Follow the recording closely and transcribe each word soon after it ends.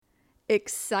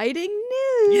Exciting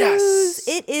news. Yes.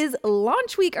 It is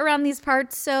launch week around these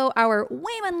parts, so our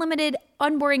WAIM Unlimited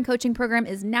onboarding coaching program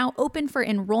is now open for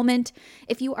enrollment.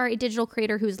 If you are a digital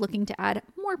creator who's looking to add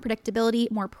more predictability,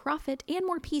 more profit, and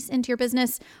more peace into your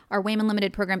business, our WAIM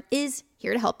Unlimited program is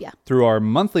here to help you. Through our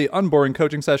monthly onboarding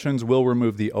coaching sessions, we'll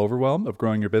remove the overwhelm of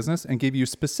growing your business and give you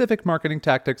specific marketing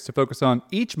tactics to focus on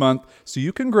each month so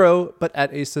you can grow, but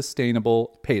at a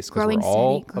sustainable pace. Because we're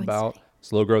all about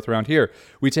slow growth around here.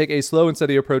 We take a slow and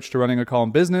steady approach to running a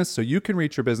calm business so you can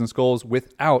reach your business goals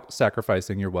without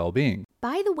sacrificing your well-being.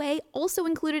 By the way, also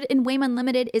included in WAIM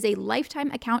Unlimited is a lifetime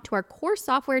account to our core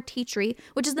software Teachery,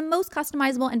 which is the most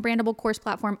customizable and brandable course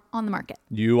platform on the market.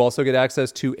 You also get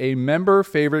access to a member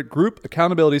favorite group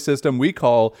accountability system we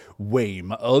call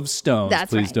WAIM of Stones.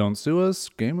 That's Please right. don't sue us,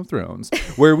 Game of Thrones,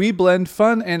 where we blend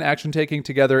fun and action taking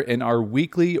together in our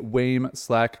weekly WAIM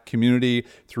Slack community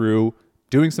through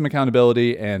doing some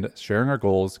accountability and sharing our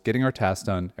goals, getting our tasks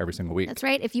done every single week. That's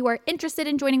right. If you are interested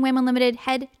in joining WAIM Unlimited,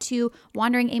 head to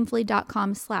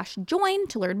wanderingaimfully.com/join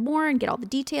to learn more and get all the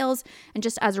details. And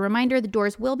just as a reminder, the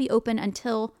doors will be open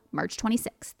until March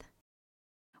 26th.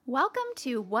 Welcome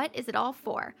to What Is It All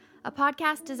For? A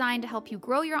podcast designed to help you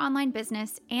grow your online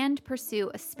business and pursue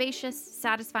a spacious,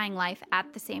 satisfying life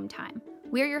at the same time.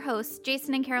 We're your hosts,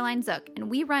 Jason and Caroline Zook, and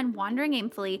we run Wandering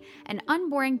Aimfully, an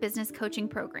unboring business coaching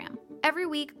program. Every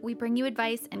week, we bring you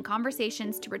advice and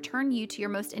conversations to return you to your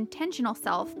most intentional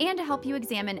self and to help you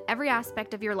examine every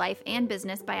aspect of your life and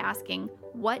business by asking,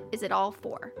 what is it all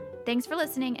for? Thanks for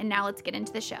listening, and now let's get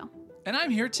into the show. And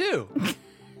I'm here too.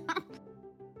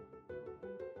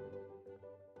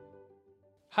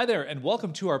 Hi there, and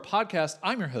welcome to our podcast.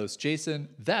 I'm your host, Jason.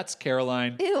 That's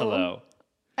Caroline. Ew. Hello.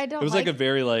 I don't It was like a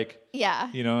very yeah.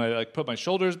 I put my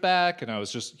shoulders back and I was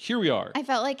just, here we are. I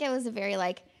felt like it was a very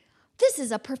this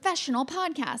is a professional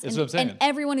podcast. That's what I'm saying. And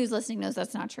everyone who's listening knows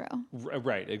that's not true.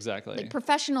 Right, exactly.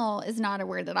 Professional is not a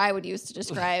word that I would use to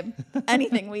describe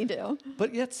anything we do.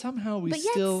 But yet somehow we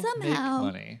still make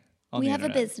money on we the have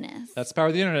internet. a business. That's the power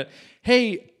of the internet.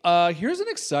 Hey, here's an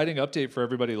exciting update for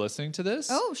everybody listening to this.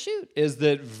 Oh, shoot. Is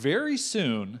that very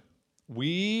soon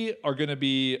we are going to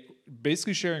be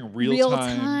basically sharing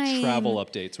real-time travel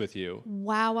updates with you.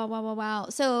 Wow.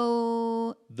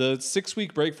 So the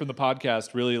 6-week break from the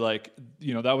podcast really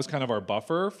that was kind of our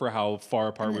buffer for how far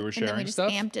apart we were sharing and then we just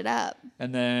stuff. amped it up.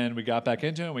 And then we got back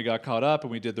into it and we got caught up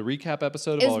and we did the recap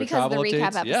episode of all our travel updates. It was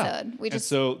because of the recap episode. Yeah. And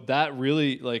so that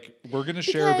really we're going to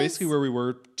share basically where we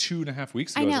were 2.5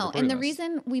 weeks ago. I know. And the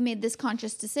reason we made this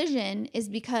conscious decision is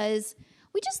because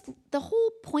the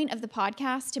whole point of the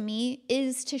podcast to me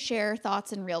is to share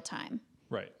thoughts in real time.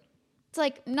 Right. It's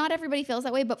not everybody feels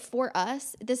that way, but for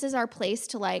us, this is our place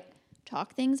to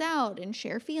talk things out and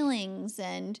share feelings.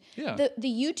 And the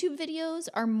YouTube videos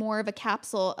are more of a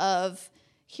capsule of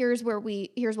here's what we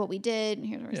did, and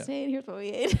here's what we stayed, here's what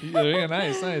we ate. Yeah,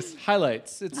 nice.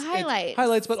 Highlights. It's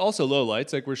highlights, but also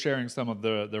lowlights. We're sharing some of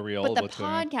the real. But the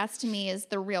podcast to me is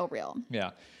the real.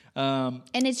 Yeah. And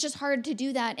it's just hard to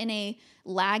do that in a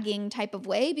lagging type of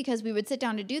way because we would sit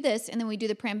down to do this and then we'd do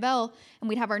the preamble and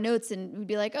we'd have our notes and we'd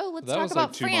be like, oh, let's talk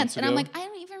about France. And I'm like, I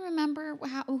don't even remember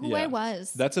who I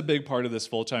was. That's a big part of this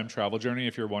full-time travel journey.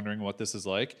 If you're wondering what this is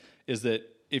like, is that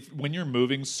when you're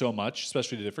moving so much,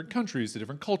 especially to different countries, to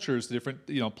different cultures, to different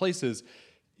places,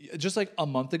 just a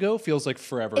month ago feels like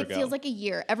forever ago. It feels like a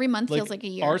year. Every month feels like a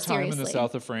year. Our time in the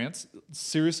south of France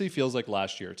seriously feels like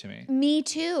last year to me. Me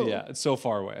too. Yeah, it's so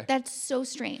far away. That's so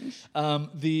strange.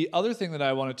 The other thing that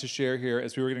I wanted to share here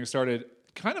as we were getting started,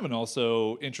 kind of an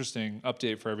also interesting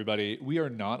update for everybody. We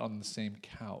are not on the same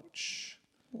couch.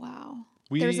 Wow.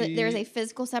 There's a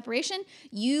physical separation.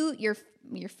 Your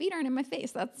feet aren't in my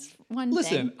face. That's one thing.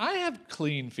 Listen, I have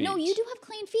clean feet. No, you do have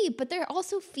clean feet, but they're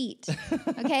also feet.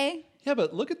 Okay? Yeah,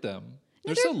 but look at them.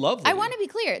 They're so lovely. I want to be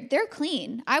clear. They're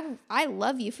clean. I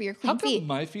love you for your clean feet. How come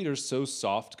my feet are so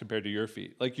soft compared to your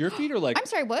feet? Your feet are I'm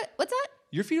sorry, what? What's that?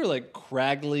 Your feet are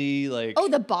craggly, Oh,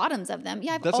 the bottoms of them.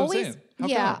 Yeah, That's what I'm saying. How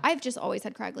come? I've just always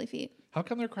had craggly feet. How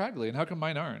come they're craggly and how come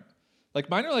mine aren't?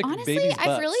 Mine are Honestly, babies' butts.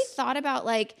 I've really thought about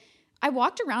I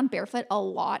walked around barefoot a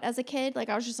lot as a kid.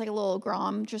 I was just a little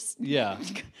grom, just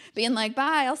being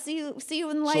bye. I'll see you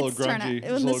when the lights turn on,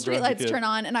 when the street lights turn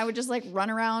on, and I would just run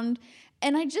around.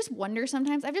 And I just wonder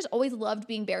sometimes. I've just always loved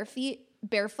being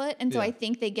barefoot, and so I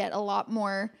think they get a lot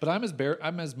more. But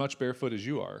I'm as much barefoot as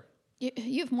you are.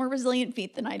 You have more resilient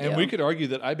feet than I do. And we could argue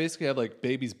that I basically have like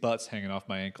baby's butts hanging off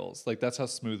my ankles. Like that's how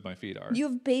smooth my feet are. You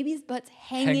have baby's butts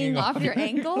hanging off your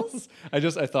ankles? I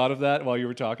thought of that while you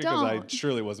were talking because I Don't.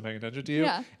 surely wasn't paying attention to you.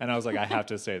 Yeah. And I was like, I have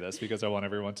to say this because I want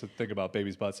everyone to think about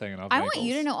baby's butts hanging off my I ankles. want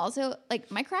you to know also, like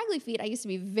my craggly feet, I used to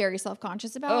be very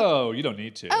self-conscious about. Oh, you don't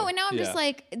need to. Oh, and now I'm just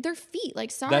like, they're feet.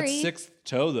 Like, sorry. That sixth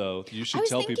toe, though, you should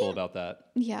tell people about that.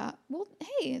 Yeah. Well,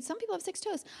 hey, some people have 6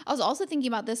 toes. I was also thinking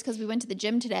about this because we went to the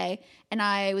gym today and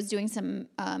I was doing some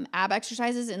ab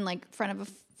exercises in like front of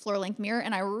a floor length mirror,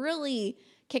 and I really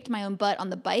kicked my own butt on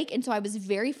the bike. And so I was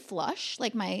very flush,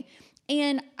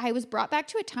 and I was brought back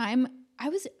to a time I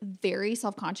was very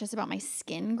self-conscious about my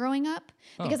skin growing up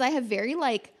because I have very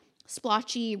like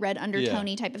splotchy red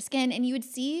undertone type of skin. And you would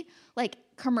see like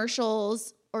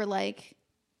commercials or like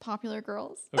popular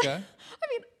girls. Okay. I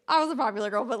mean, I was a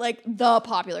popular girl, but like the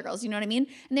popular girls, you know what I mean?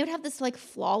 And they would have this like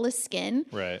flawless skin.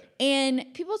 Right.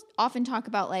 And people often talk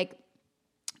about like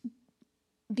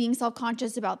being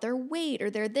self-conscious about their weight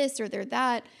or their this or their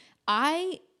that.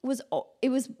 My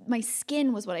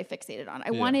skin was what I fixated on.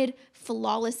 I wanted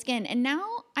flawless skin. And now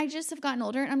I just have gotten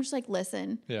older and I'm just like,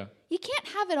 listen, you can't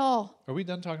have it all. Are we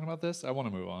done talking about this? I want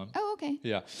to move on. Oh, okay.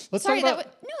 Yeah. Let's Sorry, talk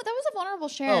about... that was a vulnerable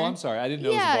share. Oh, I'm sorry. I didn't know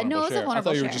it was a vulnerable share. I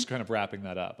thought you were just kind of wrapping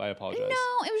that up. I apologize.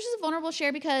 No, it was just a vulnerable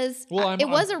share because it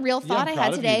was a real thought I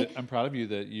had today. I'm proud of you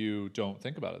that you don't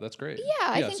think about it. That's great. Yeah,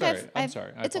 I think I'm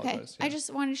sorry. It's okay. Yeah. I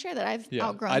just wanted to share that I've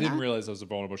outgrown I didn't that. realize that was a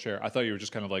vulnerable share. I thought you were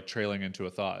just kind of like trailing into a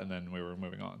thought and then we were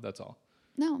moving on. That's all.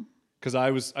 No. Because I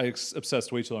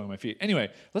obsessed way too long on my feet.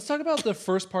 Anyway, let's talk about the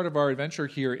first part of our adventure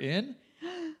here in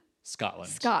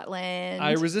Scotland.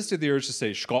 I resisted the urge to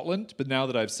say Scotland, but now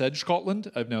that I've said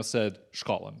Scotland, I've now said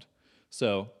Scotland.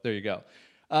 So there you go.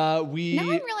 Now I'm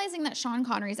realizing that Sean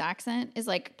Connery's accent is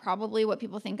like probably what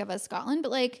people think of as Scotland,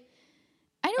 but like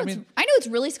I know it's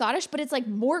really Scottish, but it's like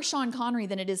more Sean Connery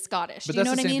than it is Scottish. Do you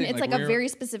know what I mean? It's like a very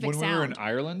specific sound. When we were in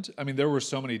Ireland, I mean, there were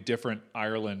so many different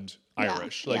Irish.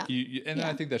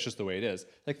 I think that's just the way it is.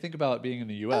 Like, think about being in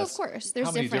the U.S. Oh, of course. There's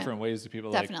how many different ways do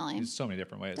people Definitely. There's so many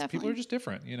different ways. Definitely. People are just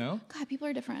different, you know? God, people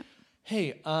are different.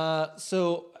 Hey,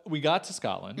 so we got to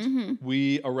Scotland. Mm-hmm.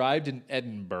 We arrived in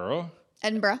Edinburgh.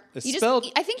 Edinburgh. I think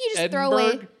you just throw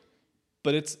away.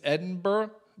 But it's Edinburgh.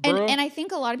 And I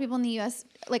think a lot of people in the U.S.,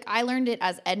 like I learned it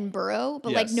as Edinburgh,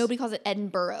 but like nobody calls it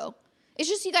Edinburgh. It's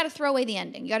just you got to throw away the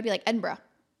ending. You got to be like Edinburgh,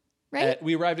 right?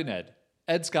 We arrived in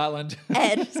Ed, Scotland.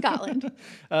 Ed, Scotland.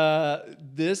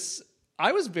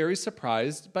 I was very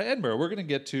surprised by Edinburgh. We're going to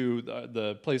get to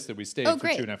the place that we stayed for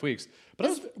 2.5 weeks.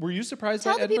 But were you surprised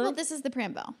by Edinburgh? Tell the people this is the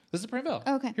preamble. This is the preamble.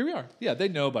 Okay. Here we are. Yeah, they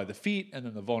know by the feet and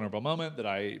then the vulnerable moment that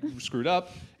I screwed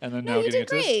up. And then no, now you getting did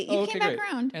great. This. You came back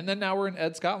around. And then now we're in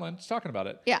Ed, Scotland, talking about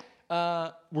it. Yeah.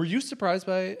 Were you surprised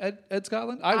by Ed,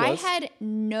 Scotland? I was. I had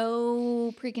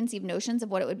no preconceived notions of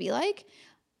what it would be like.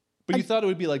 But you thought it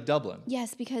would be like Dublin.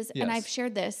 Yes, because, and I've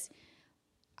shared this,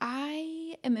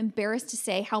 I am embarrassed to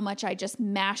say how much I just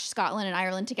mashed Scotland and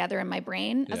Ireland together in my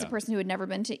brain as a person who had never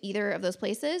been to either of those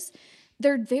places.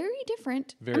 They're very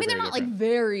different. They're not like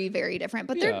very, very different,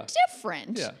 but they're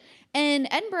different. Yeah. And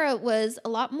Edinburgh was a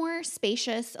lot more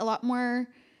spacious, a lot more,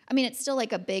 I mean, it's still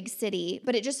like a big city,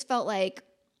 but it just felt like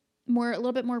a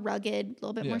little bit more rugged, a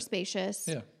little bit more spacious.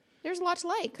 Yeah. There's a lot to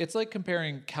like. It's like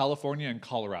comparing California and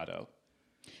Colorado.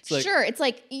 It's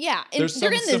like, there's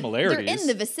some similarities. They're in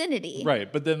the vicinity.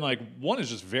 Right. But then like one is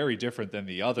just very different than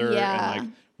the other. Yeah. And like,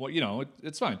 well, you know,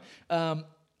 it's fine.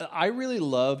 I really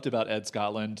loved about Ed,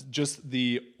 Scotland, just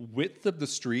the width of the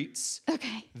streets,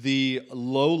 the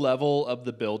low level of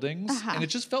the buildings, and it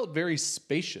just felt very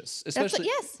spacious. Especially,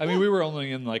 I mean, we were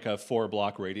only in like a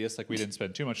 4-block radius, like we didn't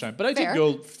spend too much time, but I did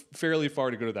go fairly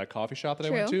far to go to that coffee shop that I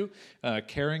went to,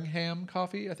 Carringham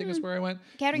Coffee, I think is where I went.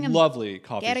 Lovely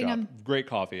coffee shop, great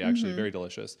coffee, actually, very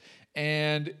delicious.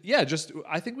 And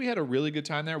I think we had a really good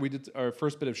time there. We did our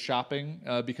first bit of shopping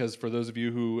because for those of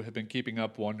you who have been keeping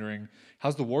up wondering,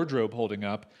 how's the wardrobe holding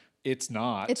up? It's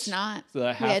not. It's not. So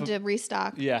we had to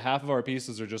restock. Yeah, half of our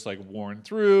pieces are just like worn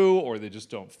through or they just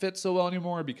don't fit so well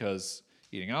anymore because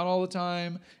eating out all the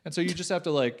time. And so you just have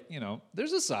to like, you know,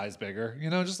 there's a size bigger, you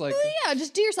know, just like.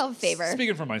 Just do yourself a favor.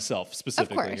 Speaking for myself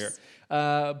specifically here.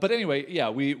 But anyway,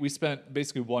 we spent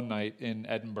basically one night in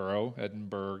Edinburgh,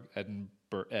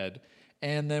 Ed.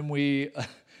 And then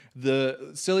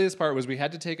the silliest part was we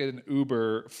had to take an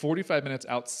Uber 45 minutes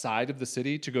outside of the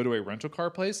city to go to a rental car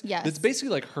place. Yes. It's basically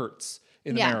like Hertz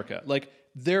in America. Like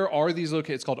there are these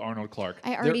locations, it's called Arnold Clark.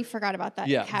 I already forgot about that.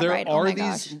 Yeah, there are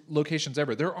these locations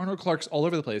everywhere. There are Arnold Clarks all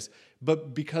over the place.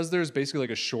 But because there's basically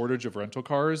like a shortage of rental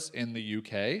cars in the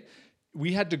UK,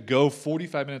 we had to go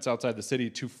 45 minutes outside the city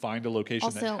to find a location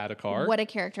Also, that had a car. What a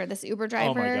character. This Uber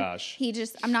driver. Oh my gosh.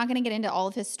 I'm not going to get into all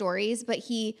of his stories, but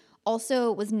he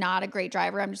also was not a great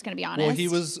driver. I'm just going to be honest. Well, he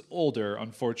was older,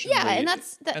 unfortunately. Yeah,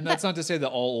 and that's not to say that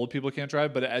all old people can't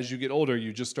drive, but as you get older,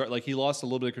 you just start, like, he lost a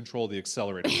little bit of control of the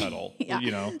accelerator pedal, you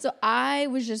know? So I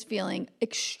was just feeling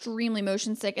extremely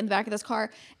motion sick in the back of this car.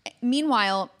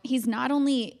 Meanwhile, he's not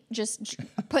only just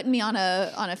putting me on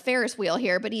a Ferris wheel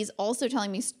here, but he's also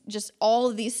telling me just all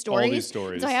of these stories. All these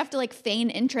stories. So I have to like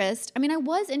feign interest. I mean, I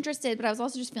was interested, but I was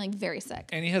also just feeling very sick.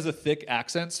 And he has a thick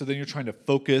accent, so then you're trying to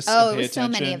focus and pay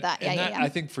attention. So many of that. And that, I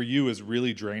think for you is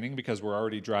really draining because we're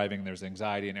already driving, there's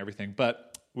anxiety and everything.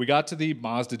 But we got to the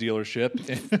Mazda dealership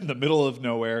in the middle of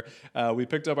nowhere. We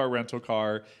picked up our rental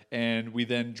car and we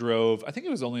then drove, I think it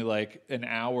was only like an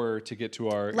hour to get to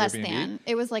our Less Airbnb. than.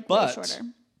 It was like way shorter.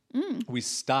 We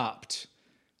stopped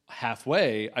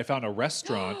halfway. I found a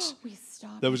restaurant We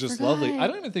stopped. that was just lovely. I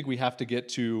don't even think we have to get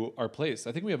to our place.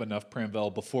 I think we have enough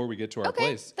Pranvel before we get to our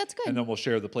place. That's good. And then we'll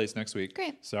share the place next week.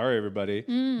 Great. Sorry, everybody.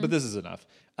 But this is enough.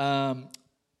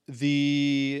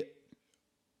 The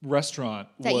restaurant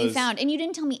that you found, and you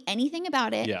didn't tell me anything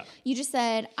about it. Yeah. You just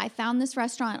said, I found this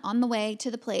restaurant on the way to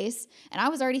the place, and I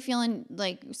was already feeling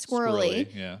like squirrely.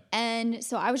 Yeah. And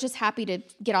so I was just happy to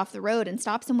get off the road and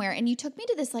stop somewhere. And you took me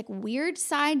to this like weird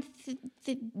side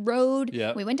road.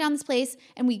 Yeah. We went down this place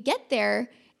and we get there.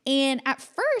 And at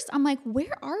first I'm like,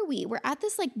 where are we? We're at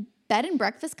this like bed and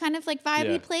breakfast kind of like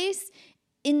vibey place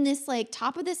in this like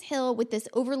top of this hill with this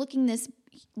overlooking this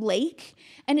lake,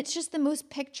 and it's just the most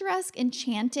picturesque,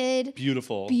 enchanted,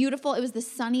 beautiful. It was the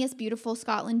sunniest, beautiful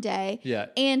Scotland day. Yeah.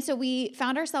 And so we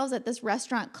found ourselves at this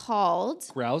restaurant called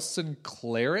Grouse and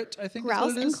Claret, I think.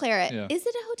 Grouse and Claret. Yeah. Is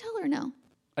it a hotel or no?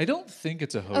 I don't think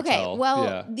it's a hotel. Okay.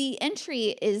 Well, the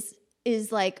entry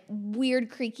is like weird,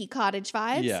 creaky cottage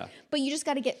vibes. Yeah. But you just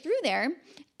got to get through there.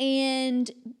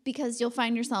 And because you'll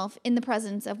find yourself in the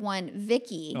presence of one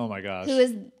Vicky. Oh my gosh. Who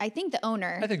is, I think, the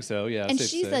owner. I think so, yeah. And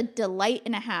she's a delight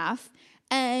and a half.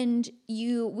 And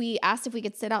we asked if we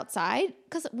could sit outside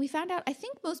because we found out, I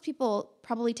think most people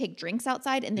probably take drinks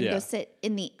outside and then go sit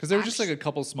in the... Because there were just like a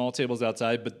couple small tables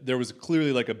outside, but there was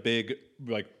clearly like a big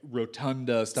like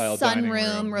rotunda style dining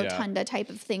room. Rotunda type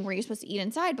of thing where you're supposed to eat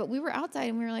inside. But we were outside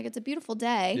and we were like, it's a beautiful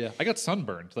day. Yeah, I got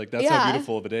sunburned. Like that's how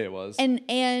beautiful of a day it was.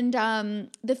 And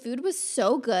the food was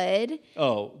so good.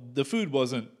 Oh, the food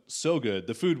wasn't so good.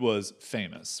 The food was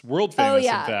famous. World famous,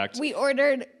 in fact. I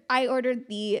ordered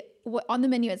on the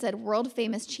menu it said world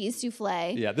famous cheese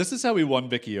souffle. Yeah, this is how we won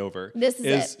Vicky over. This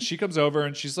is it. She comes over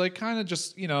and she's like kind of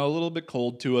just, a little bit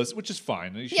cold to us, which is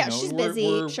fine. She's busy.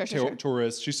 We're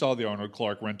tourists. She saw the Arnold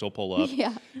Clark rental pull up.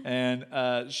 Yeah. And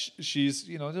she's,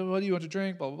 what do you want to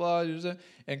drink? Blah, blah, blah.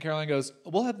 And Caroline goes,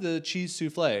 we'll have the cheese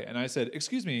souffle. And I said,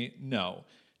 excuse me, no.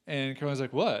 And Caroline's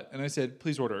like, what? And I said,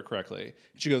 please order it correctly.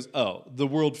 She goes, oh, the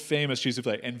world famous cheese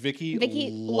souffle. And Vicky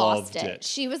loved it.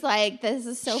 She was like, this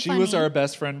is so funny. She was our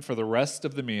best friend for the rest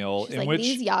of the meal. She's in which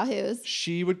these yahoos.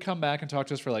 She would come back and talk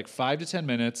to us for like 5 to 10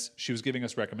 minutes. She was giving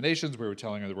us recommendations. We were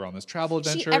telling her that we're on this travel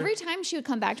adventure. Every time she would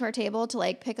come back to our table to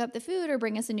like pick up the food or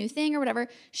bring us a new thing or whatever,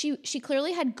 she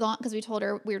clearly had gone, because we told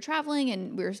her we were traveling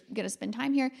and we were going to spend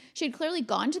time here. She had clearly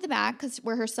gone to the back because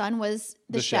where her son was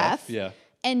the chef. Yeah.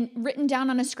 And written down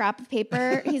on a scrap of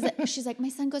paper, she's like, my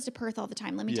son goes to Perth all the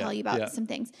time. Let me tell you about some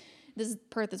things.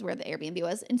 Perth is where the Airbnb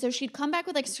was. And so she'd come back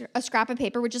with like a scrap of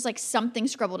paper with just like something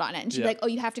scribbled on it. And she'd be like, oh,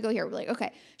 you have to go here. We're like,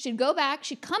 okay. She'd go back,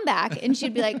 she'd come back and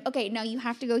she'd be like, okay, no, you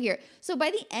have to go here. So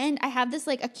by the end, I have this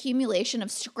like accumulation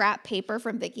of scrap paper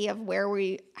from Vicky of where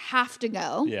we have to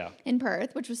go in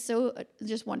Perth, which was so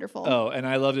just wonderful. Oh, and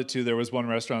I loved it too. There was one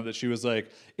restaurant that she was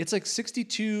like, it's like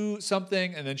 62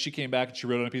 something. And then she came back and she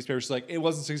wrote on a piece of paper. She's like, it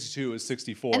wasn't 62, it was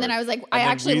 64. And then I was like, I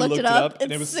actually looked it up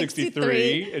and it was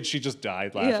 63. And she just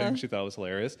died laughing. Yeah. She thought it was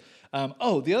hilarious. The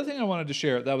other thing I wanted to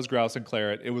share, that was Grouse and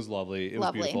Claret. It was lovely. It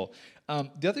was beautiful. The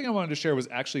other thing I wanted to share was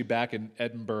actually back in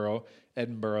Edinburgh.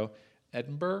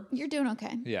 You're doing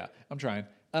okay. Yeah, I'm trying.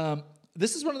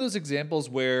 This is one of those examples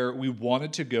where we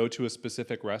wanted to go to a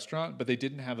specific restaurant, but they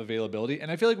didn't have availability.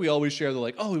 And I feel like we always share we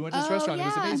went to this restaurant. It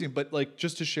was amazing. But like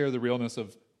just to share the realness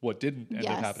of what didn't end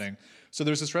up happening. So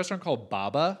there's this restaurant called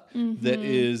Baba that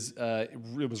is,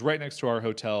 it was right next to our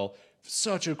hotel.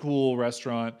 Such a cool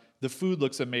restaurant. The food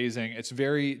looks amazing. It's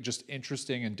very just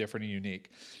interesting and different and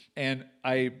unique. And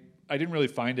I didn't really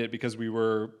find it because we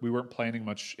weren't planning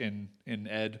much in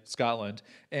Scotland.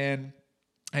 And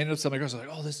I ended up telling my girls, like,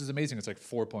 oh, this is amazing. It's like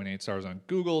 4.8 stars on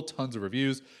Google, tons of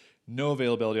reviews. no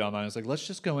availability online. I was like, let's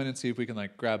just go in and see if we can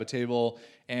like grab a table.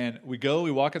 And we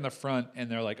walk in the front and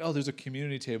they're like, oh, there's a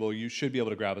community table. You should be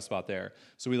able to grab a spot there.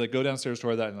 So we like go downstairs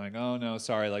toward that and like, oh no,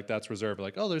 sorry. Like that's reserved.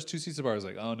 Like, oh, there's 2 seats of ours.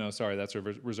 Like, oh no, sorry. That's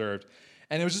reserved.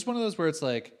 And it was just one of those where it's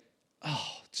like,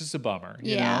 oh, it's just a bummer,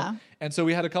 you know? And so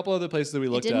we had a couple other places that we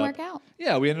looked at. It didn't work out.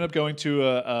 Yeah, we ended up going to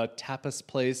a tapas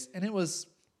place and it was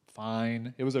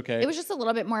fine. It was okay. It was just a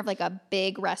little bit more of like a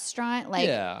big restaurant. Like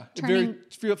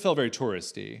felt very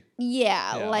touristy.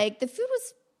 Yeah, like the food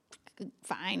was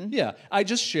fine. Yeah, I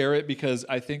just share it because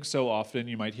I think so often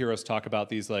you might hear us talk about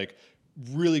these like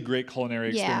really great culinary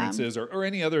experiences or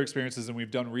any other experiences, and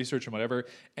we've done research and whatever,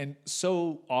 and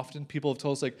so often people have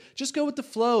told us like, just go with the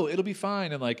flow, it'll be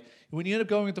fine. And like when you end up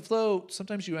going with the flow,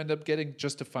 sometimes you end up getting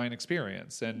just a fine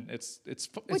experience, and it's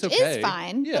which okay. is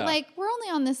fine. Yeah. But like we're only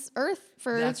on this earth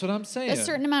for that's what I'm saying, a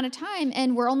certain amount of time,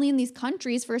 and we're only in these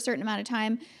countries for a certain amount of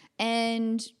time.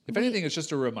 And if anything, it's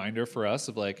just a reminder for us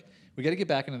of like, we got to get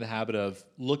back into the habit of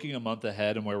looking a month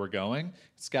ahead and where we're going,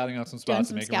 scouting out some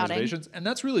spots and making reservations. And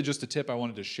that's really just a tip I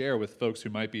wanted to share with folks who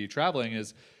might be traveling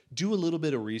is do a little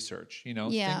bit of research, you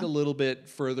know, think a little bit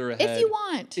further ahead. If you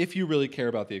want. If you really care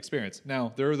about the experience.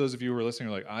 Now, there are those of you who are listening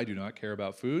who are like, I do not care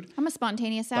about food. I'm a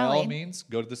spontaneous Sally. By all means,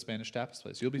 go to the Spanish tapas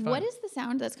place. You'll be fine. What is the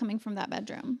sound that's coming from that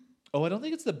bedroom? Oh, I don't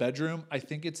think it's the bedroom. I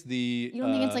think it's the... You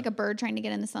don't think it's like a bird trying to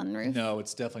get in the sunroof? No,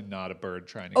 it's definitely not a bird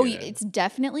trying to get in. Oh, it's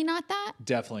definitely not that?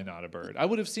 Definitely not a bird. I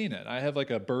would have seen it. I have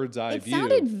like a bird's eye view. It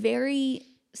sounded very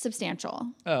substantial.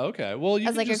 Oh, okay. Well, you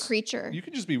as like just, a creature. You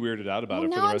can just be weirded out about it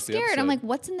for the I'm rest of the episode. scared. I'm like,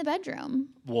 what's in the bedroom?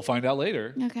 We'll find out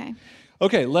later. Okay.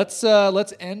 Okay, let's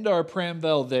end our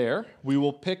Pramvel there. We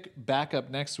will pick back up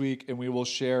next week, and we will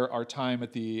share our time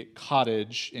at the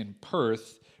cottage in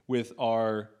Perth with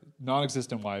our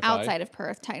non-existent Wi-Fi. Outside of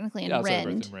Perth, technically in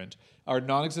Rinde. Our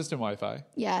non-existent Wi-Fi.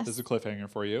 Yes. This is a cliffhanger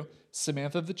for you.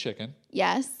 Samantha the chicken.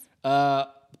 Yes.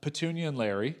 Petunia and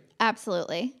Larry.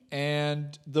 Absolutely.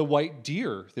 And the white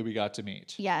deer that we got to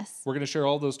meet. Yes. We're going to share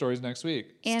all those stories next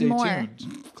week. And Stay more.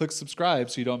 tuned. Click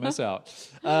subscribe so you don't miss out.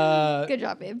 Good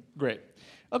job, babe. Great.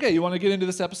 Okay, you want to get into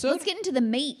this episode? Let's get into the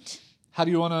meat. How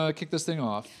do you want to kick this thing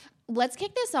off? Let's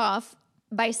kick this off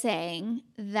by saying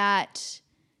that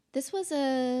this was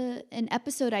an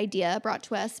episode idea brought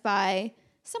to us by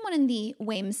someone in the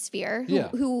Wame sphere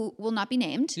who will not be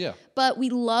named. Yeah. But we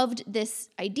loved this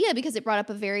idea because it brought up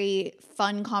a very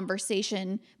fun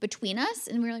conversation between us.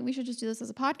 And we were like, we should just do this as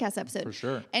a podcast episode. For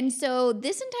sure. And so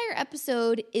this entire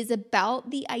episode is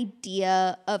about the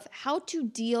idea of how to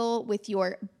deal with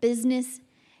your business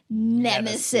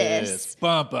nemesis.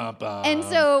 Bum, bum, bum. And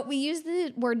so we use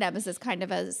the word nemesis kind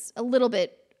of as a little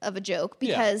bit of a joke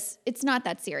because it's not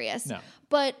that serious. No.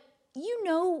 But you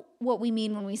know what we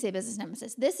mean when we say business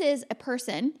nemesis. This is a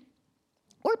person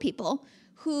or people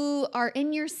who are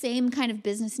in your same kind of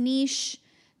business niche.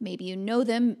 Maybe you know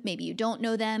them, maybe you don't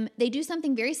know them. They do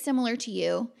something very similar to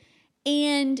you.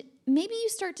 And maybe you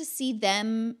start to see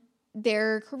them,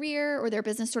 their career or their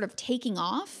business sort of taking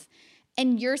off.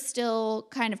 And you're still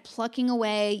kind of plucking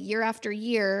away year after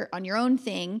year on your own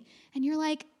thing. And you're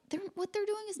like, what they're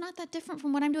doing is not that different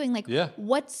from what I'm doing. Like,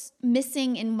 what's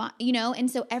missing in my, you know? And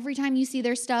so every time you see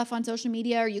their stuff on social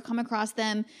media or you come across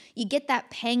them, you get that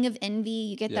pang of envy,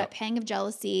 you get that pang of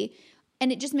jealousy,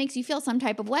 and it just makes you feel some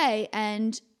type of way.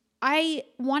 And I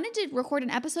wanted to record an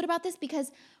episode about this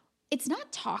because it's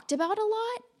not talked about a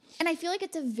lot. And I feel like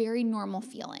it's a very normal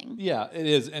feeling. Yeah, it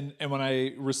is. And when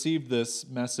I received this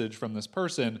message from this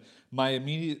person, my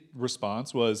immediate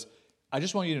response was, I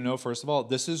just want you to know, first of all,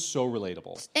 this is so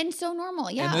relatable. And so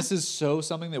normal, yeah. And this is so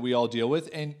something that we all deal with.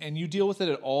 And you deal with it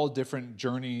at all different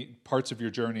parts of your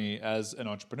journey as an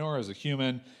entrepreneur, as a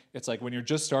human. It's like when you're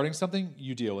just starting something,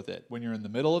 you deal with it. When you're in the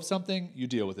middle of something, you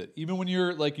deal with it. Even when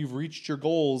you're like, you've reached your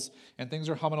goals and things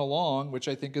are humming along, which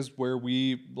I think is where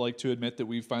we like to admit that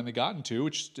we've finally gotten to,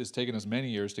 which has taken us many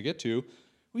years to get to.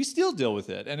 We still deal with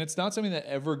it. And it's not something that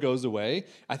ever goes away.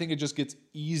 I think it just gets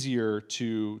easier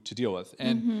to deal with.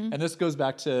 And and this goes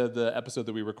back to the episode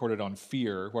that we recorded on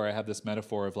fear, where I have this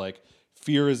metaphor of like,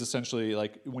 fear is essentially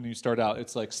like when you start out,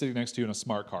 it's like sitting next to you in a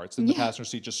smart car. It's in the passenger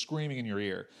seat just screaming in your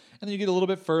ear. And then you get a little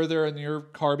bit further and your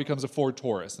car becomes a Ford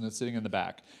Taurus and it's sitting in the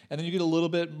back. And then you get a little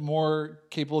bit more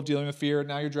capable of dealing with fear.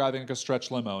 Now you're driving like a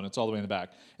stretch limo and it's all the way in the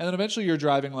back. And then eventually you're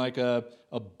driving like a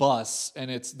bus and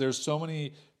there's so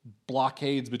many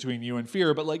blockades between you and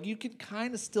fear, but like you can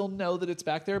kind of still know that it's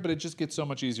back there, but it just gets so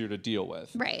much easier to deal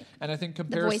with. Right. And I think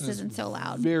comparison isn't so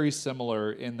loud. Very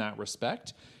similar in that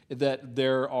respect. That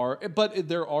there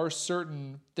are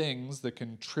certain things that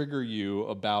can trigger you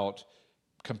about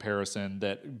comparison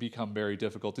that become very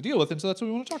difficult to deal with, and so that's what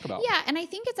we want to talk about. Yeah, and I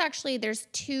think it's actually there's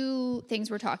two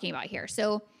things we're talking about here.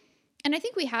 So And I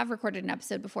think we have recorded an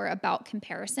episode before about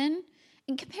comparison.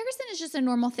 And comparison is just a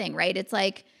normal thing, right? It's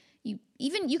like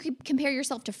you could compare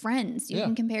yourself to friends. You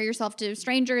can compare yourself to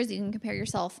strangers. You can compare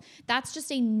yourself. That's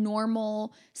just a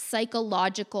normal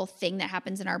psychological thing that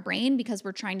happens in our brain because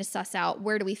we're trying to suss out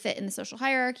where do we fit in the social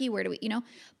hierarchy? Where do we,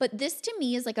 But this to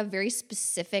me is like a very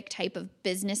specific type of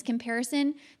business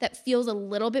comparison that feels a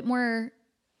little bit more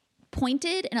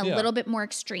pointed and a little bit more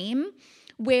extreme,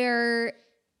 where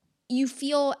you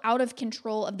feel out of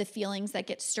control of the feelings that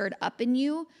get stirred up in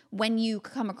you when you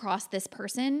come across this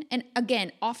person. And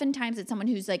again, oftentimes it's someone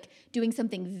who's like doing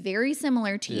something very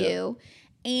similar to you.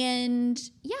 And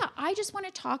I just want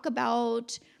to talk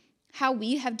about how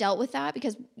we have dealt with that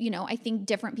because, I think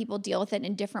different people deal with it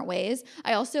in different ways.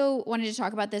 I also wanted to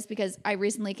talk about this because I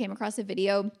recently came across a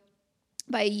video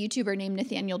by a YouTuber named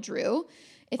Nathaniel Drew.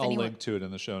 I'll link to it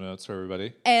in the show notes for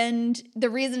everybody. And the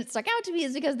reason it stuck out to me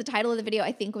is because the title of the video,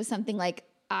 I think, was something like,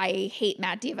 I hate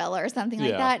Matt D'Avella or something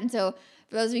like that. And so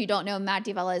for those of you who don't know, Matt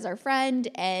D'Avella is our friend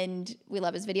and we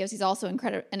love his videos. He's also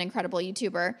an incredible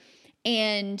YouTuber.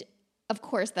 And of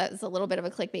course, that's a little bit of a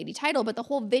clickbaity title, but the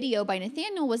whole video by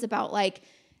Nathaniel was about like,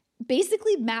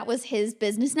 basically Matt was his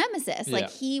business nemesis. Like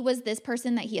he was this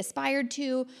person that he aspired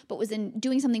to, but was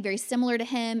doing something very similar to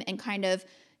him and kind of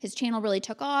his channel really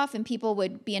took off and people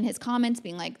would be in his comments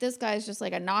being like, this guy's just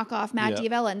like a knockoff Matt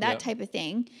D'Avella and that type of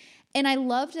thing. And I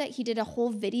loved that he did a whole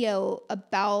video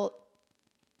about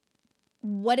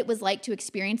what it was like to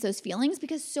experience those feelings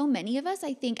because so many of us,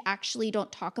 I think, actually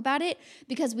don't talk about it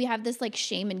because we have this like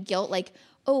shame and guilt, like,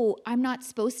 oh, I'm not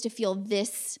supposed to feel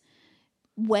this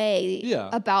way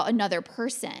about another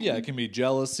person. Yeah, it can be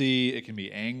jealousy, it can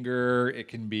be anger, it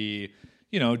can be,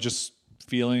 just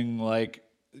feeling like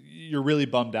you're really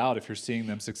bummed out if you're seeing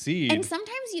them succeed. And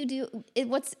sometimes you do.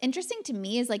 What's interesting to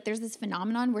me is like there's this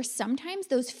phenomenon where sometimes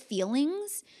those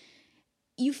feelings,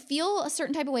 you feel a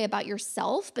certain type of way about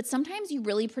yourself, but sometimes you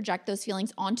really project those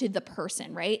feelings onto the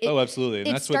person, right? Absolutely. And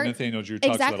that's what Nathaniel Drew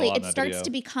talks about a lot in that video. It starts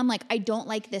to become like, I don't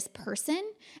like this person.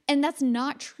 And that's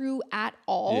not true at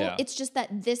all. Yeah. It's just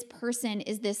that this person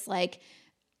is this like,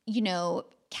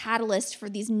 catalyst for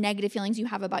these negative feelings you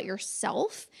have about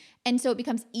yourself. And so it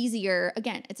becomes easier.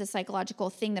 Again, it's a psychological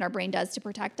thing that our brain does to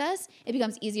protect us. It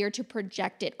becomes easier to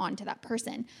project it onto that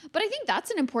person. But I think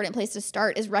that's an important place to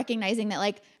start is recognizing that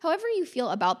like, however you feel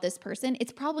about this person,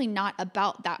 it's probably not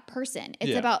about that person.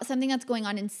 It's about something that's going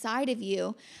on inside of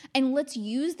you. And let's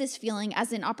use this feeling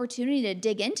as an opportunity to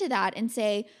dig into that and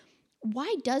say,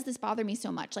 why does this bother me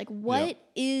so much? Like what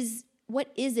is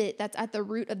it that's at the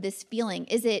root of this feeling?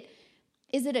 Is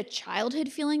it a childhood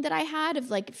feeling that I had of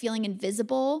like feeling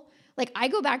invisible? Like I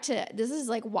go back to, this is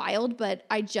like wild, but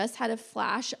I just had a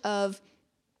flash of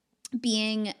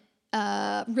being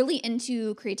really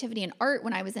into creativity and art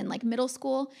when I was in like middle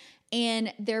school.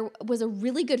 And there was a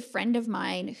really good friend of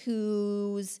mine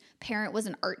whose parent was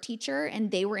an art teacher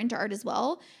and they were into art as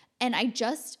well. And I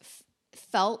just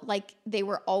felt like they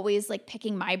were always like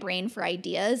picking my brain for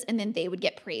ideas and then they would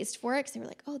get praised for it because they were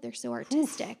like, oh, they're so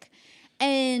artistic. Oof.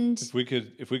 And if we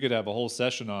could have a whole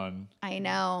session on, I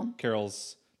know,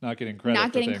 Carol's not getting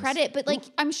credit, but like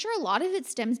I'm sure a lot of it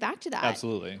stems back to that.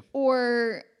 Absolutely.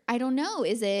 Or I don't know,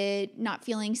 is it not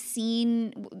feeling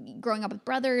seen, growing up with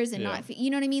brothers and not, you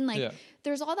know what I mean? Like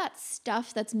there's all that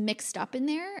stuff that's mixed up in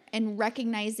there, and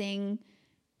recognizing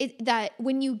it, that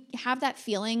when you have that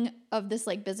feeling of this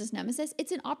like business nemesis,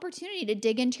 it's an opportunity to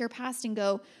dig into your past and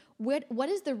go, what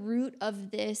is the root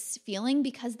of this feeling?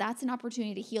 Because that's an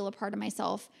opportunity to heal a part of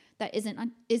myself that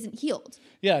isn't healed.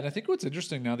 Yeah, and I think what's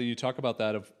interesting now that you talk about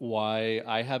that of why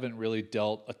I haven't really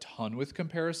dealt a ton with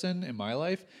comparison in my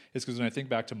life is because when I think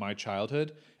back to my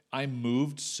childhood, I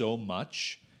moved so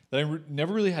much that I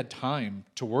never really had time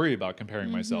to worry about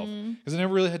comparing myself because I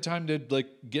never really had time to like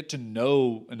get to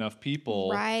know enough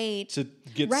people to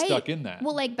get stuck in that.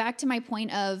 Well, like back to my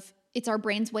point of, it's our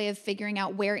brain's way of figuring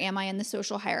out where am I in the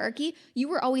social hierarchy. You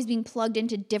were always being plugged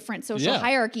into different social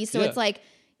hierarchies. So it's like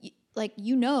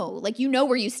you know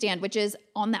where you stand, which is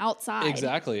on the outside.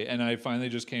 Exactly. And I finally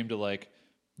just came to like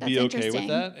be okay with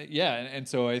that. Yeah. And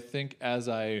so I think as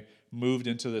I moved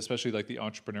into especially like the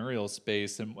entrepreneurial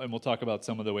space, and we'll talk about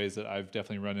some of the ways that I've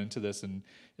definitely run into this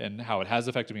and how it has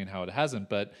affected me and how it hasn't,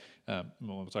 but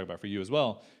we'll talk about for you as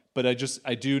well. But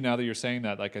I do, now that you're saying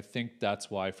that, like, I think that's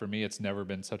why for me, it's never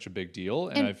been such a big deal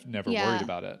and I've never worried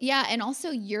about it. Yeah. And also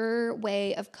your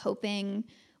way of coping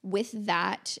with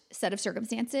that set of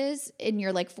circumstances in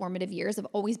your like formative years of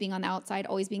always being on the outside,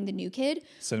 always being the new kid.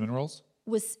 Cinnamon rolls?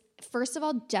 Was, first of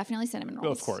all, definitely cinnamon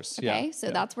rolls. Of course. Okay. Yeah. So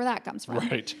that's where that comes from.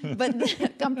 Right.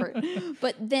 But comfort.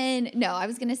 But then, no, I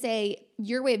was going to say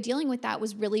your way of dealing with that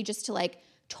was really just to like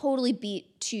totally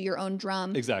beat to your own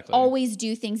drum. Exactly. Always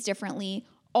do things differently.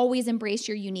 Always embrace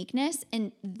your uniqueness.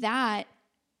 And that,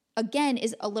 again,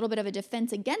 is a little bit of a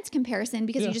defense against comparison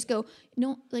because you just go,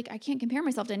 no, like I can't compare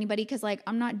myself to anybody because like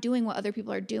I'm not doing what other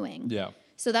people are doing. Yeah.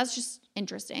 So that's just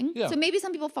interesting. Yeah. So maybe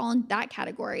some people fall in that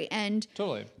category. And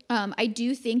totally. I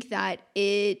do think that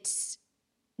it's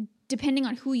depending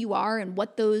on who you are and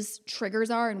what those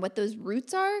triggers are and what those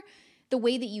roots are, the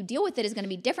way that you deal with it is going to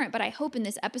be different. But I hope in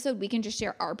this episode we can just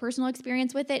share our personal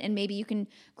experience with it, and maybe you can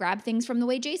grab things from the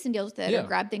way Jason deals with it or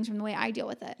grab things from the way I deal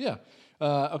with it. Yeah.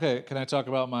 Okay, can I talk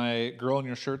about my girl in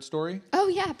your shirt story? Oh,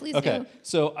 yeah, please do.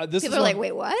 So this People is are like,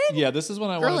 wait, what? Yeah, this is when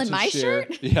I Girl wanted in to my share.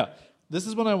 shirt? Yeah, this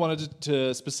is when I wanted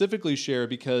to specifically share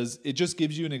because it just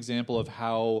gives you an example of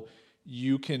how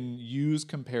you can use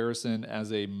comparison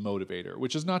as a motivator,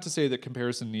 which is not to say that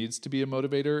comparison needs to be a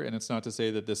motivator, and it's not to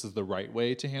say that this is the right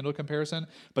way to handle comparison,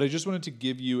 but I just wanted to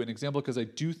give you an example because I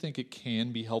do think it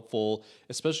can be helpful,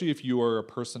 especially if you are a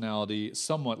personality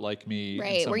somewhat like me.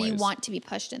 Right, where you ways. want to be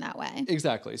pushed in that way.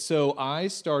 Exactly. So I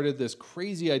started this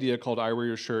crazy idea called I Wear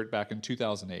Your Shirt back in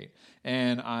 2008.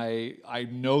 And I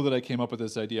know that I came up with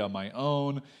this idea on my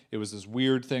own. It was this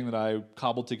weird thing that I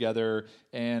cobbled together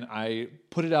and I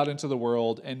put it out into the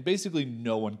world, and basically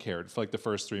no one cared for like the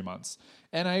first 3 months.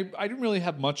 And I didn't really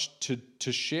have much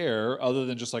to share other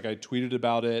than just like I tweeted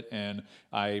about it and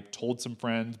I told some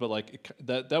friends, but like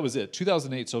that was it.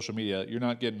 2008 social media, you're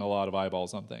not getting a lot of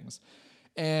eyeballs on things.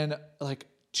 And like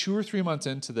 2 or 3 months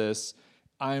into this,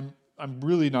 I'm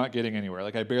really not getting anywhere.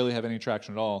 Like I barely have any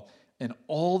traction at all. And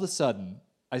all of a sudden,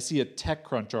 I see a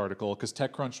TechCrunch article because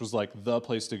TechCrunch was like the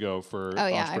place to go for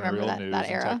entrepreneurial news and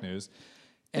tech news.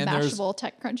 And there's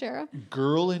TechCrunch era.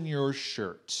 Girl in your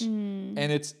shirt.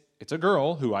 And it's a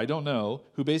girl who I don't know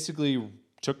who basically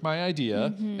took my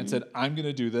idea and said, I'm going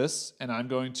to do this and I'm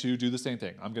going to do the same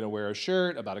thing. I'm going to wear a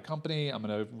shirt about a company. I'm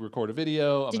going to record a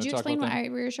video. Did you explain what I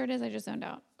Wear Your Shirt is? I just zoned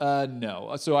out.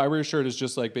 No. So I Wear Your Shirt is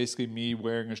just like basically me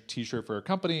wearing a t-shirt for a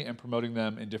company and promoting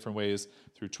them in different ways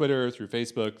through Twitter, through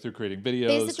Facebook, through creating videos.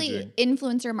 Basically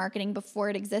influencer marketing before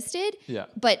it existed. Yeah.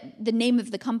 But the name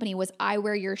of the company was I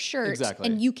Wear Your Shirt. Exactly.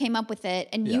 And you came up with it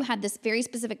and you had this very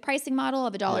specific pricing model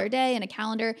of $1 a day and a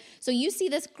calendar. So you see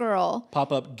this girl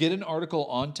pop up, get an article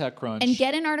on TechCrunch. And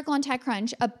get an article on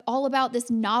TechCrunch all about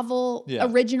this novel,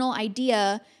 original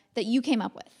idea that you came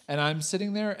up with. And I'm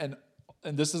sitting there and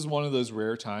this is one of those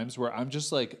rare times where I'm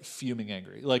just like fuming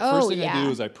angry. Like first thing I do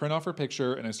is I print off her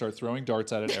picture and I start throwing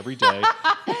darts at it every day.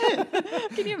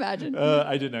 Can you imagine?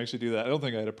 I didn't actually do that. I don't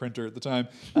think I had a printer at the time.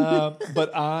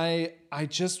 But I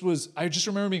just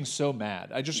remember being so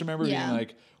mad. I just remember being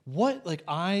like, what? Like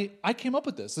I came up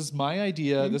with this. This is my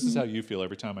idea. This is how you feel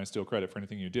every time I steal credit for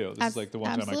anything you do. This is like the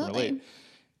one time I can relate.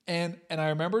 And I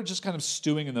remember just kind of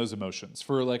stewing in those emotions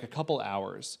for like a couple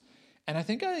hours. And I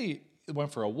think I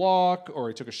went for a walk or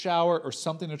I took a shower or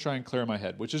something to try and clear my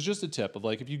head, which is just a tip of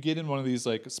like, if you get in one of these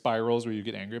like spirals where you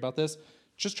get angry about this,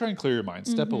 just try and clear your mind,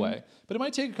 step away. But it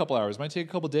might take a couple hours, it might take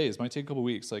a couple days, it might take a couple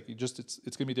weeks. Like it's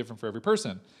going to be different for every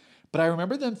person. But I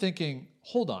remember them thinking,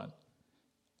 hold on.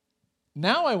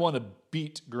 Now I want to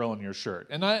beat Girl in Your Shirt.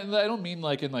 And I don't mean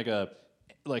like in like a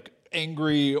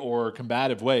angry or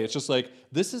combative way. It's just like,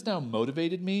 this has now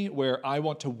motivated me where I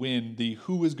want to win the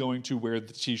who is going to wear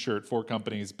the t-shirt for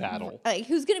companies battle. Like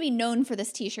who's going to be known for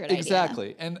this t-shirt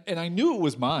exactly. idea. And I knew it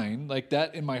was mine. Like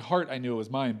that in my heart, I knew it was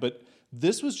mine. But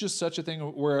this was just such a thing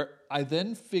where I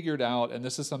then figured out, and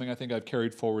this is something I think I've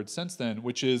carried forward since then,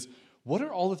 which is, what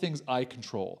are all the things I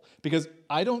control? Because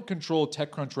I don't control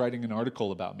TechCrunch writing an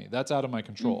article about me. That's out of my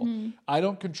control. I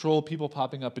don't control people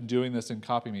popping up and doing this and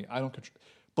copying me. I don't control.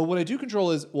 But what I do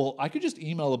control is, well, I could just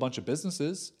email a bunch of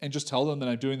businesses and just tell them that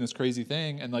I'm doing this crazy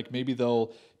thing. And like maybe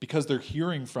because they're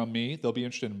hearing from me, they'll be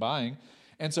interested in buying.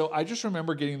 And so I just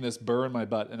remember getting this burr in my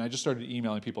butt and I just started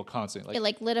emailing people constantly. It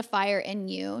like lit a fire in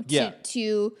you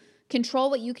to control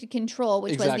what you could control,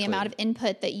 which was the amount of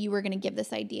input that you were going to give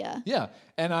this idea. Yeah.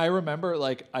 And I remember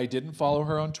like I didn't follow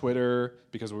her on Twitter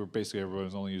because everyone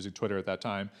was only using Twitter at that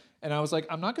time. And I was like,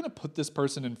 I'm not going to put this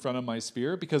person in front of my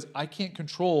sphere because I can't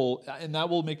control, and that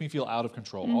will make me feel out of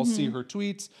control. I'll see her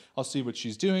tweets. I'll see what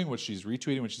she's doing, what she's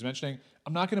retweeting, what she's mentioning.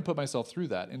 I'm not going to put myself through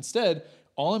that. Instead,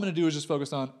 all I'm going to do is just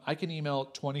focus on, I can email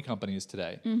 20 companies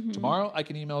today. Tomorrow, I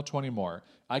can email 20 more.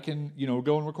 I can,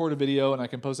 go and record a video and I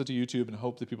can post it to YouTube and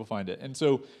hope that people find it. And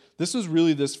so this was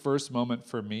really this first moment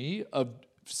for me of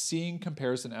seeing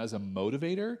comparison as a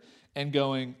motivator and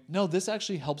going, no, this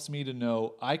actually helps me to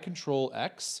know I control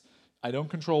X. I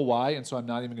don't control Y, and so I'm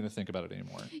not even going to think about it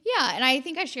anymore. Yeah, and I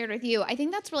think I shared with you, I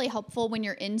think that's really helpful when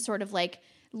you're in sort of like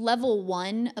level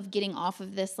 1 of getting off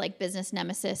of this like business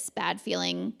nemesis, bad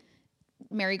feeling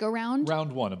merry-go-round.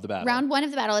 Round one of the battle. Round one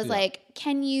of the battle is like,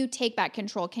 can you take back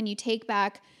control? Can you take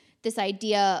back this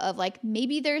idea of like,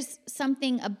 maybe there's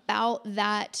something about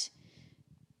that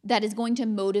is going to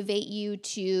motivate you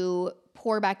to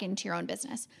pour back into your own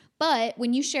business. But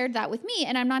when you shared that with me,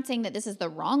 and I'm not saying that this is the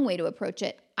wrong way to approach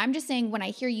it, I'm just saying when I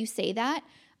hear you say that,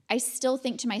 I still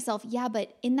think to myself, yeah,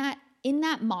 but in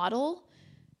that model,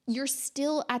 you're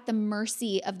still at the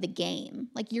mercy of the game.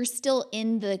 Like you're still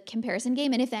in the comparison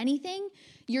game. And if anything,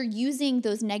 you're using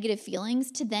those negative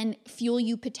feelings to then fuel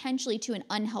you potentially to an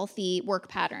unhealthy work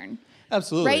pattern.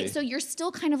 Absolutely. Right? So you're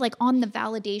still kind of like on the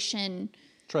validation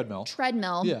treadmill.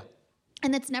 Yeah.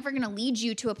 And that's never going to lead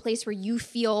you to a place where you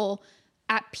feel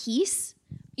at peace.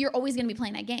 You're always going to be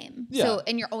playing that game. Yeah. So,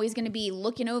 and you're always going to be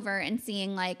looking over and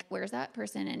seeing like, where's that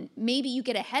person? And maybe you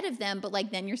get ahead of them, but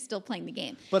like then you're still playing the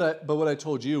game. But what I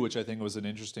told you, which I think was an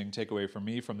interesting takeaway for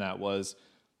me from that, was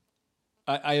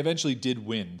I eventually did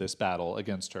win this battle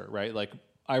against her, right? Like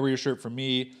I Wear Your Shirt for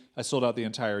me, I sold out the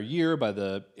entire year. By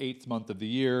the 8th month of the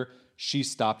year, she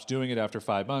stopped doing it after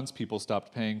 5 months. People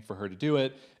stopped paying for her to do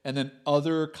it. And then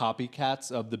other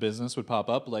copycats of the business would pop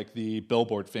up, like the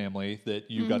Billboard family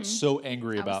that you got so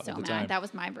angry about at the time. That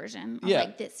was my version. I was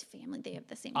like, this family, they have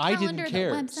the same I calendar, didn't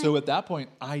care. the website. So at that point,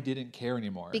 I didn't care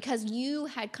anymore. Because you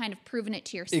had kind of proven it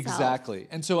to yourself. Exactly.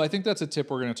 And so I think that's a tip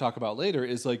we're going to talk about later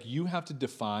is like you have to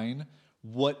define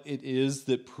what it is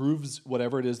that proves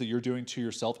whatever it is that you're doing to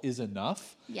yourself is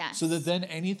enough. Yes. So that then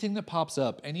anything that pops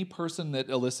up, any person that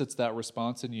elicits that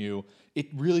response in you, it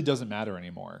really doesn't matter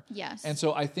anymore. Yes. And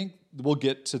so I think we'll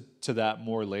get to that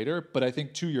more later. But I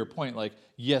think to your point, like,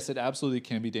 yes, it absolutely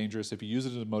can be dangerous if you use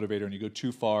it as a motivator and you go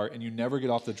too far and you never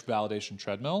get off the validation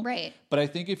treadmill. Right. But I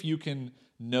think if you can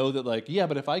know that like, yeah,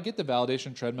 but if I get the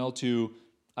validation treadmill to,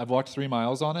 I've walked 3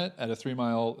 miles on it at a 3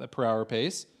 mile per hour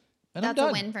pace, and that's I'm done.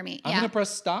 a win for me. I'm going to press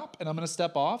stop and I'm going to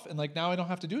step off. And like now I don't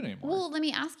have to do it anymore. Well, let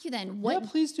me ask you then. Yeah,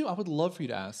 please do. I would love for you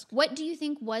to ask. What do you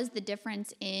think was the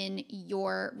difference in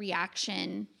your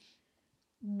reaction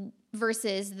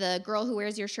versus the girl who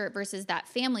wears your shirt versus that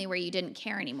family where you didn't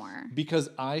care anymore? Because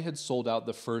I had sold out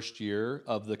the first year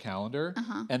of the calendar.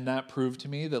 And that proved to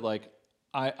me that like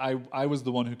I was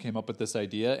the one who came up with this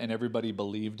idea and everybody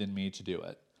believed in me to do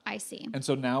it. I see. And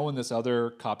so now when this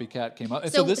other copycat came up,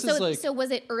 and so was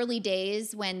it early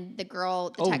days when the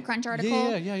TechCrunch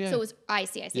article? Yeah. So it was, I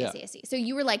see. So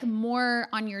you were like more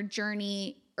on your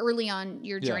journey, early on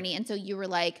your journey. And so you were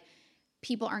like,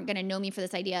 people aren't going to know me for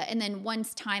this idea. And then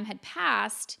once time had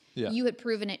passed, you had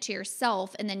proven it to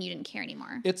yourself and then you didn't care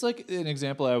anymore. It's like an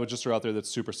example I would just throw out there that's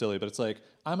super silly, but it's like,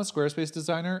 I'm a Squarespace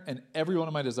designer and every one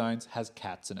of my designs has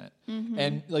cats in it.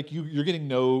 And like you're getting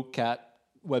no cat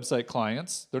website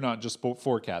clients. They're not just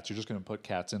for cats. You're just going to put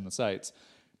cats in the sites.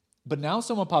 But now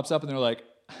someone pops up and they're like,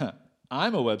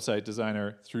 I'm a website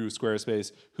designer through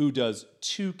Squarespace who does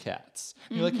 2 cats.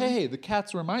 And you're like, hey, the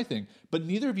cats were my thing. But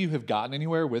neither of you have gotten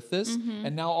anywhere with this.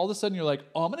 And now all of a sudden you're like,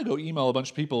 oh, I'm going to go email a bunch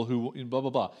of people who blah,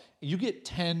 blah, blah. You get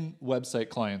 10 website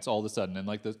clients all of a sudden in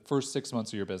like the first 6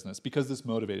 months of your business because this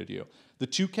motivated you. The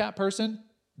 2 cat person,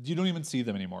 you don't even see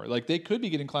them anymore. Like they could be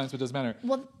getting clients, but it doesn't matter.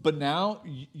 Well, but now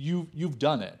you've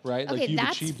done it, right? Okay, like you've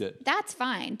achieved it. That's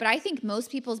fine. But I think most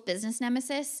people's business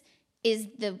nemesis is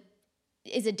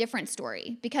a different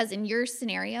story because in your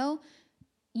scenario,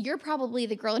 you're probably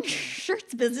the girl in your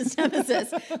shirt's business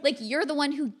nemesis. Like you're the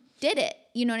one who did it.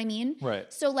 You know what I mean?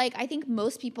 Right. So like I think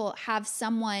most people have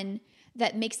someone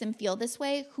that makes them feel this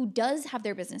way who does have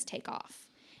their business take off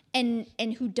and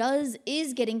who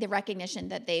is getting the recognition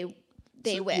that they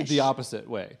wish. The opposite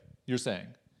way, you're saying.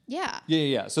 Yeah.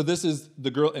 Yeah. So this is the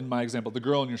girl, in my example, the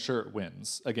girl in your shirt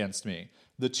wins against me.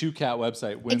 The 2 cat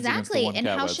website wins against the 1 cat website.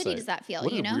 And how shitty does that feel,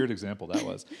 what a weird example that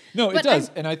was. No, it does.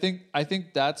 And I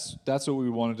think that's what we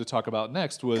wanted to talk about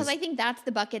next was. Because I think that's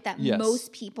the bucket that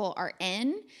most people are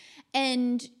in.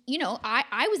 And, you know,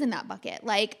 I was in that bucket.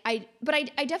 Like but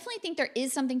I definitely think there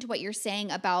is something to what you're saying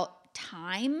about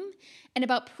time and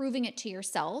about proving it to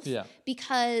yourself. Yeah.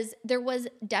 Because there was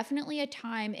definitely a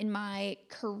time in my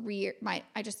career,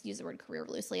 I just use the word career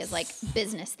loosely as like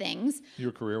business things. You're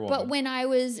a career woman. But when I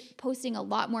was posting a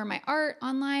lot more of my art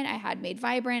online, I had Made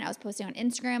Vibrant, I was posting on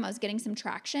Instagram, I was getting some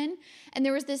traction. And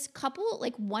there was this couple,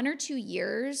 like 1 or 2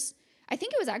 years, I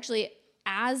think it was actually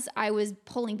as I was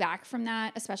pulling back from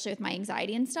that, especially with my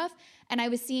anxiety and stuff, and I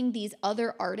was seeing these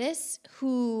other artists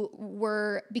who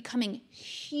were becoming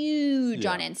huge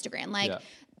on Instagram. Like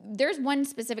there's one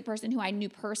specific person who I knew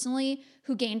personally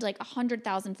who gained like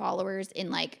 100,000 followers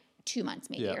in like 2 months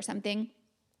maybe or something.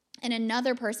 And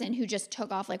another person who just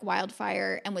took off like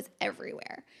wildfire and was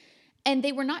everywhere. And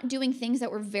they were not doing things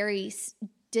that were very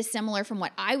dissimilar from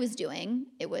what I was doing.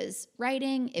 It was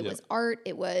writing, it was art,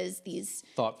 it was these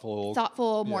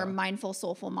thoughtful, more mindful,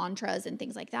 soulful mantras and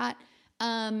things like that.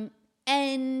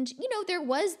 And, you know, there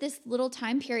was this little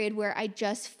time period where I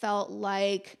just felt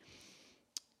like,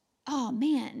 oh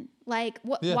man, like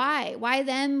why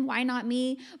them? Why not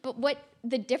me? But what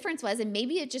the difference was, and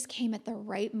maybe it just came at the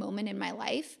right moment in my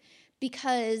life,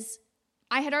 because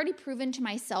I had already proven to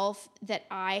myself that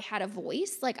I had a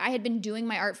voice. Like I had been doing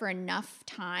my art for enough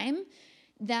time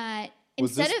that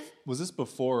was this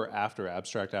before or after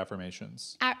Abstract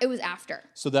Affirmations? It was after.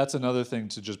 So that's another thing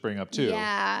to just bring up too.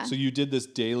 Yeah. So you did this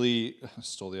daily,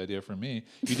 stole the idea from me.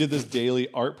 You did this daily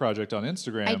art project on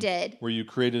Instagram. I did. Where you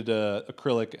created a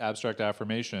acrylic abstract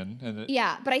affirmation. And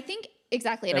but I think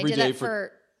exactly. And every I did day that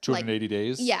for 280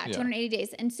 days? Yeah, 280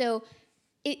 days. And so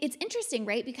it's interesting,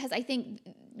 right? Because I think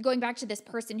going back to this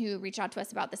person who reached out to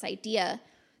us about this idea,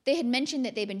 they had mentioned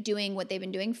that they've been doing what they've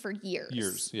been doing for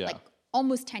years. Like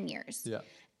almost 10 years. Yeah.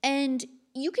 And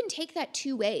you can take that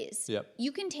two ways. Yep.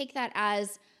 You can take that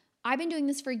as, I've been doing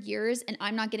this for years and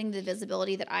I'm not getting the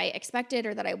visibility that I expected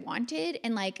or that I wanted.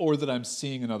 And like, or that I'm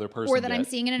seeing another person. Or that I'm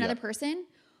seeing in another person.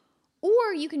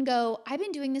 Or you can go, I've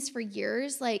been doing this for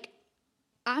years. Like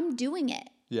I'm doing it.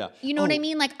 Yeah. You know what I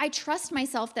mean? Like I trust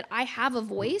myself that I have a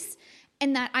voice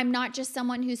and that I'm not just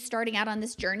someone who's starting out on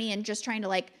this journey and just trying to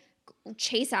like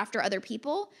chase after other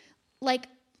people. Like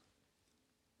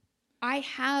I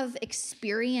have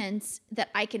experience that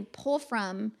I can pull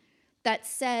from that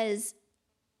says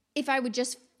if I would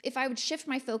shift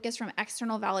my focus from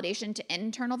external validation to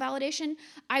internal validation,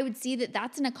 I would see that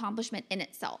that's an accomplishment in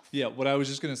itself. Yeah, what I was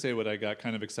just going to say, what I got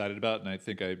kind of excited about, and I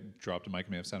think I dropped a mic,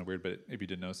 it may have sounded weird, but if you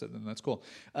didn't notice it, then that's cool.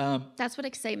 That's what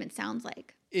excitement sounds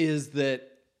like. Is that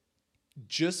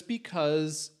just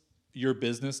because your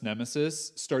business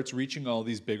Nemesis starts reaching all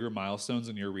these bigger milestones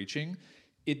than you're reaching,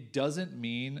 it doesn't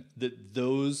mean that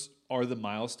those are the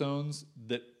milestones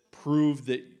that prove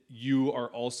that you are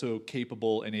also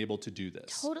capable and able to do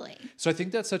this. Totally. So I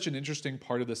think that's such an interesting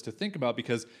part of this to think about,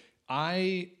 because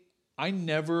I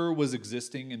never was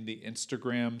existing in the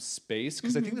Instagram space,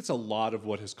 because I think that's a lot of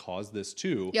what has caused this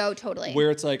too. Yo, totally. Where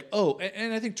it's like,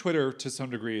 and I think Twitter to some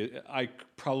degree,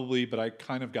 but I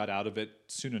kind of got out of it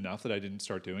soon enough that I didn't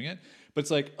start doing it. But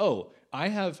it's like, I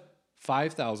have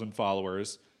 5,000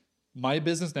 followers. My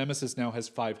business Nemesis now has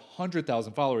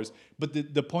 500,000 followers. But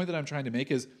the point that I'm trying to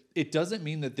make is, it doesn't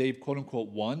mean that they've quote unquote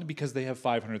won because they have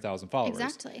 500,000 followers.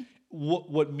 Exactly.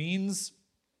 What means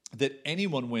that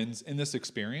anyone wins in this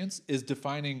experience is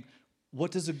defining,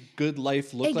 what does a good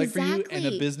life look like for you, and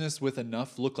a business with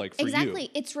enough look like for you.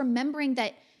 Exactly. It's remembering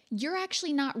that you're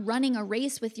actually not running a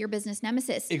race with your business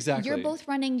Nemesis. Exactly. You're both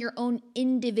running your own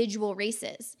individual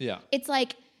races. Yeah. It's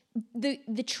like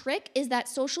the trick is that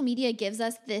social media gives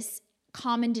us this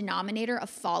common denominator of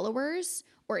followers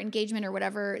or engagement or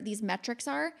whatever these metrics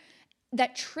are,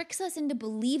 that tricks us into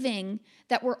believing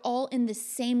that we're all in the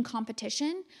same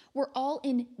competition. We're all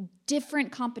in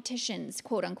different competitions,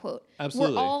 quote unquote.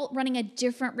 Absolutely. We're all running a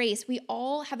different race. We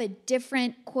all have a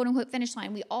different, quote unquote, finish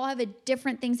line. We all have a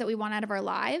different things that we want out of our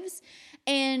lives.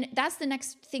 And that's the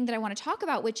next thing that I want to talk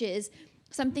about, which is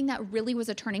something that really was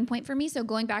a turning point for me. So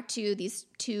going back to these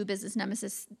two business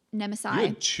nemesi. You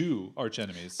had two arch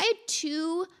enemies. I had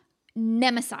two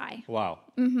Nemesi. Wow.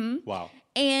 Mm-hmm. Wow.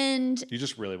 And you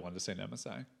just really wanted to say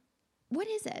Nemesi. What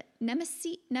is it?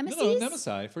 Nemesis? No,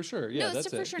 Nemesi, for sure. Yeah, that's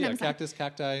it. For sure, yeah, Nemesi. Cactus,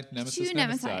 cacti, Nemesis, two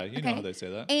Nemesi. You know how they say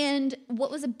that. And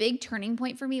what was a big turning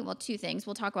point for me? Well, two things.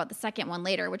 We'll talk about the second one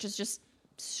later, which is just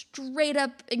straight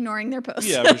up ignoring their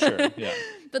posts. Yeah, for sure. Yeah.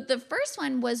 But the first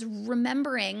one was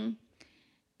remembering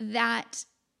that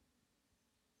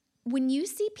when you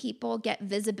see people get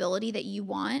visibility that you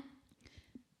want,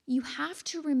 you have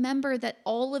to remember that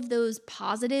all of those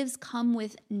positives come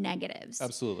with negatives.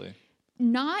 Absolutely.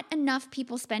 Not enough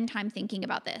people spend time thinking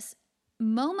about this.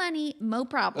 Mo money, mo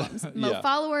problems. Mo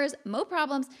followers, mo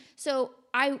problems. So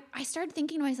I started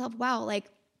thinking to myself, wow, like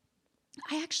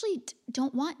I actually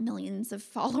don't want millions of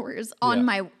followers on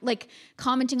my, like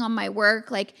commenting on my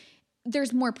work. Like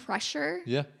there's more pressure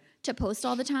to post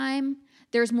all the time.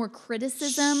 There's more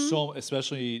criticism. So,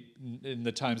 especially in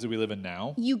the times that we live in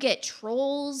now. You get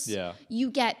trolls. Yeah.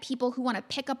 You get people who want to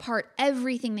pick apart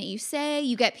everything that you say.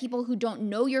 You get people who don't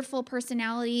know your full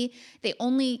personality. They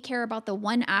only care about the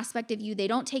one aspect of you. They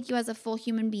don't take you as a full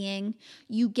human being.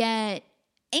 You get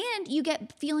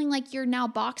feeling like you're now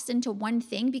boxed into one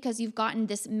thing because you've gotten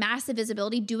this massive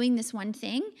visibility doing this one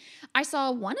thing. I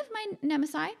saw one of my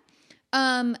Nemesi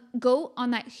go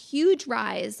on that huge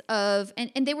rise of,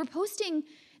 and they were posting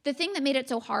the thing that made it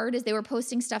so hard is they were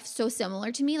posting stuff so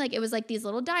similar to me. Like it was like these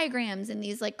little diagrams and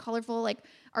these like colorful, like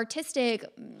artistic.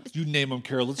 You name them,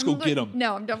 Carol. Let's go get them.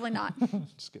 No, I'm definitely not.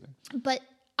 Just kidding. But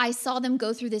I saw them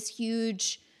go through this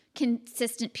huge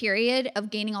consistent period of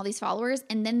gaining all these followers,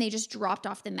 and then they just dropped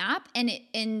off the map. And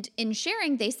in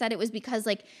sharing, they said it was because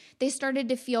like they started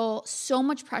to feel so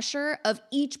much pressure of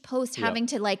each post having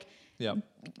to like,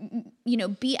 you know,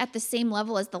 be at the same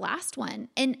level as the last one.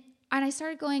 And I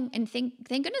started going, and thank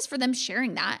goodness for them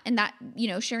sharing that, and that, you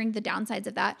know, sharing the downsides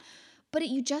of that. But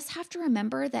you just have to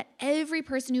remember that every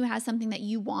person who has something that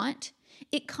you want,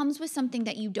 it comes with something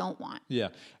that you don't want. Yeah.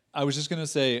 I was just going to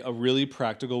say a really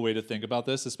practical way to think about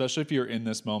this, especially if you're in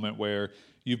this moment where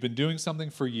you've been doing something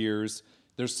for years.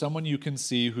 There's someone you can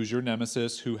see who's your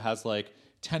nemesis who has like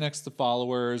 10x the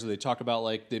followers, or they talk about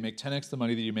like they make 10x the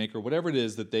money that you make, or whatever it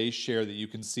is that they share that you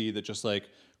can see that just like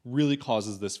really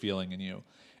causes this feeling in you.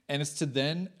 And it's to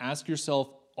then ask yourself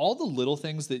all the little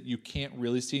things that you can't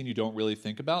really see and you don't really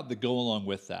think about that go along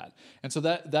with that. And so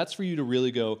that's for you to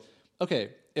really go,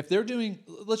 okay, if they're doing,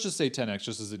 let's just say 10x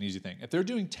just as an easy thing. If they're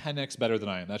doing 10x better than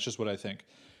I am, that's just what I think.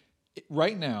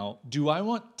 Right now, do I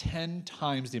want 10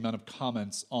 times the amount of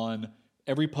comments on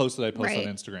every post that I post on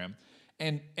Instagram?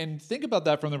 And think about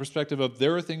that from the perspective of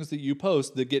there are things that you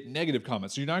post that get negative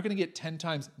comments. So you're not going to get 10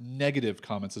 times negative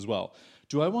comments as well.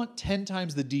 Do I want 10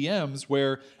 times the DMs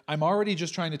where I'm already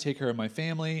just trying to take care of my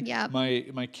family,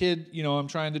 my kid, you know, I'm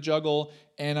trying to juggle,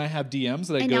 and I have DMs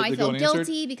that I go unanswered. And now I feel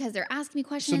guilty because they're asking me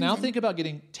questions. So now think about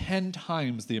getting 10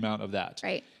 times the amount of that.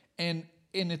 Right. And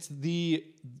it's the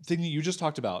thing that you just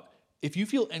talked about. If you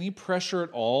feel any pressure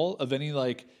at all of any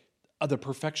like the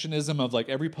perfectionism of like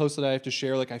every post that I have to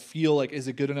share, like I feel like, is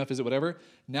it good enough? Is it whatever?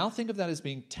 Now think of that as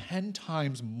being 10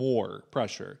 times more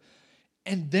pressure.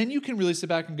 And then you can really sit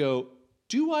back and go,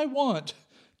 do I want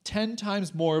 10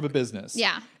 times more of a business?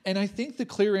 Yeah. And I think the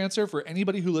clear answer for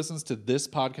anybody who listens to this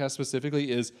podcast specifically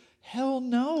is hell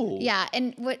no. Yeah.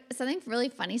 And something really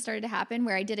funny started to happen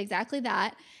where I did exactly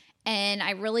that. And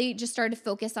I really just started to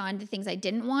focus on the things I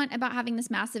didn't want about having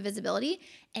this massive visibility.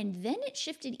 And then it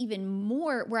shifted even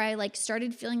more where I like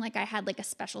started feeling like I had like a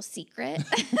special secret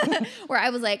where I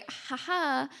was like,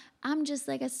 haha, I'm just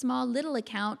like a small little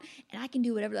account and I can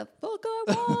do whatever the fuck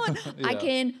I want.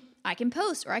 I can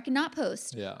post or I can not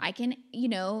post. Yeah. I can, you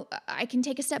know, I can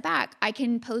take a step back. I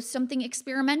can post something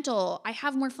experimental. I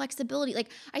have more flexibility. Like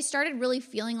I started really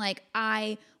feeling like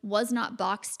I was not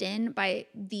boxed in by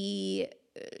the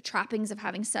trappings of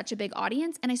having such a big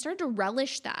audience. And I started to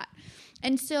relish that.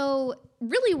 And so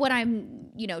really what I'm,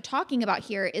 you know, talking about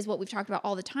here is what we've talked about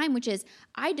all the time, which is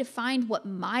I defined what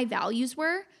my values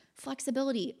were: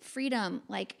 flexibility, freedom,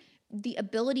 like the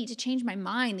ability to change my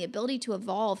mind, the ability to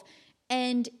evolve.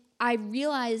 And I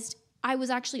realized I was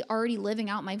actually already living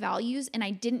out my values and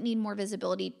I didn't need more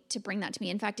visibility to bring that to me.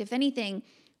 In fact, if anything,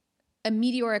 a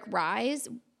meteoric rise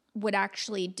would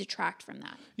actually detract from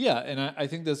that. Yeah, and I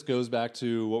think this goes back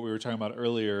to what we were talking about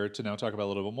earlier to now talk about a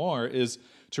little bit more, is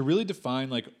to really define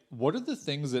like what are the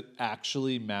things that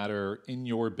actually matter in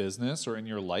your business or in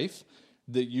your life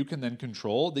that you can then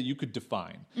control, that you could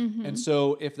define. Mm-hmm. And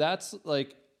so if that's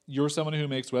like you're someone who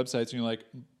makes websites and you're like,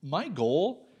 my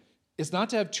goal is not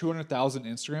to have 200,000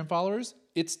 Instagram followers,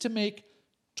 it's to make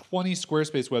 20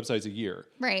 Squarespace websites a year.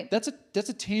 Right. That's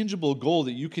a tangible goal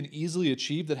that you can easily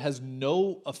achieve that has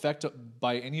no effect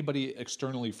by anybody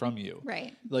externally from you.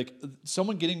 Right. Like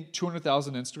someone getting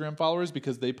 200,000 Instagram followers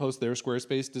because they post their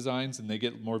Squarespace designs and they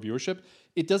get more viewership,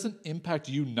 it doesn't impact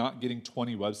you not getting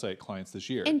 20 website clients this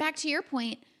year. And back to your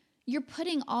point, you're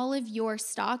putting all of your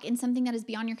stock in something that is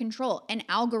beyond your control. An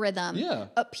algorithm,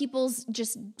 people's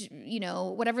just, you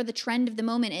know, whatever the trend of the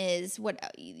moment is,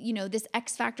 what, you know, this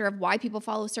X factor of why people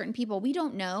follow certain people, we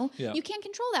don't know. Yeah. You can't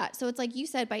control that. So it's like you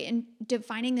said, by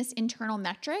defining this internal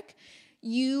metric,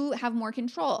 you have more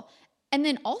control. And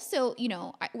then also, you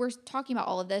know, we're talking about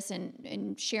all of this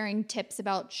and sharing tips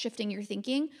about shifting your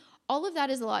thinking. All of that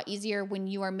is a lot easier when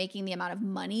you are making the amount of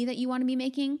money that you want to be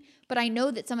making. But I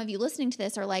know that some of you listening to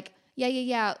this are like,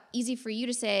 yeah, easy for you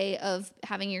to say of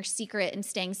having your secret and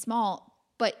staying small,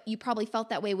 but you probably felt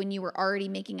that way when you were already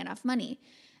making enough money.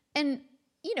 And,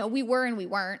 you know, we were and we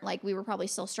weren't, like we were probably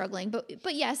still struggling.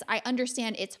 But yes, I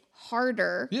understand it's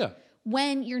harder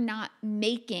when you're not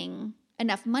making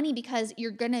enough money because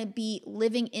you're going to be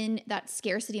living in that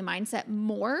scarcity mindset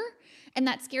more. And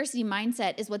that scarcity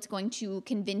mindset is what's going to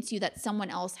convince you that someone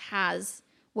else has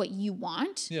what you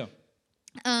want. Yeah.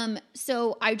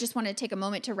 So I just want to take a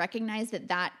moment to recognize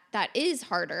that is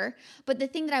harder. But the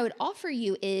thing that I would offer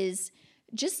you is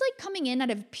just like coming in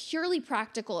at a purely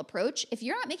practical approach. If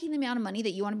you're not making the amount of money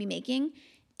that you want to be making,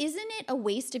 isn't it a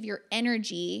waste of your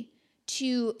energy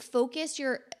to focus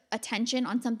your attention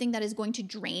on something that is going to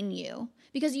drain you.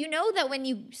 Because you know that when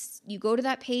you go to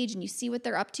that page and you see what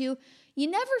they're up to, you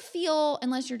never feel,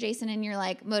 unless you're Jason and you're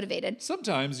like motivated.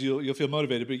 Sometimes you'll feel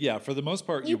motivated, but yeah, for the most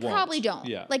part, you won't. Probably don't.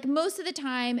 Yeah. Like most of the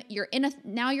time, you're in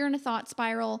a thought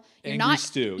spiral. Angry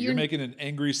stew. You're making an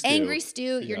angry stew. Angry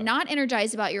stew. You're not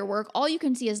energized about your work. All you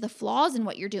can see is the flaws in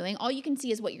what you're doing. All you can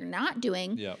see is what you're not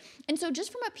doing. Yeah. And so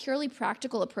just from a purely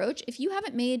practical approach, if you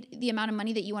haven't made the amount of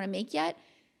money that you want to make yet,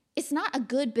 it's not a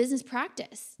good business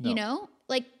practice, you know?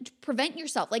 Like, prevent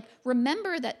yourself. Like,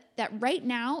 remember that right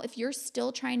now, if you're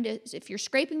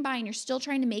scraping by and you're still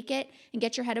trying to make it and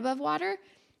get your head above water,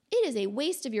 it is a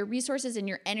waste of your resources and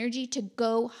your energy to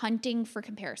go hunting for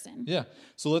comparison. Yeah.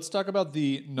 So let's talk about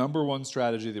the number one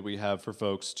strategy that we have for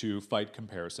folks to fight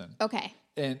comparison. Okay.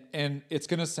 And it's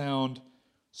going to sound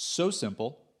so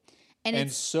simple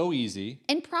and so easy.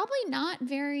 And probably not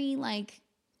very, like,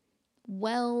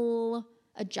 well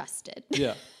adjusted.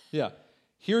 Yeah. Yeah.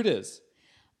 Here it is.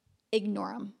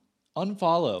 Ignore them.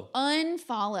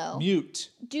 Unfollow. Mute.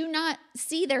 Do not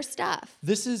see their stuff.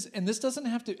 This doesn't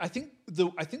have to. I think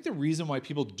the reason why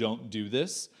people don't do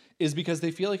this is because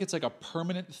they feel like it's like a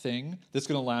permanent thing that's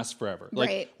going to last forever. Like,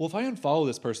 right. Well, if I unfollow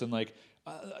this person, like,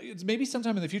 it's maybe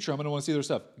sometime in the future I'm going to want to see their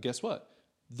stuff. Guess what?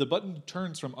 The button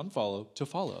turns from unfollow to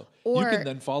follow. You can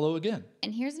then follow again.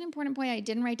 And here's an important point I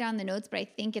didn't write down in the notes, but I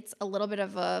think it's a little bit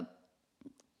of a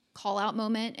call out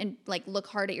moment and like look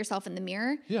hard at yourself in the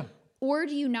mirror. Yeah. Or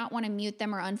do you not want to mute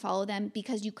them or unfollow them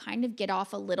because you kind of get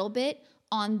off a little bit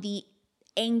on the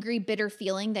angry, bitter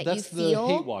feeling that you feel? That's the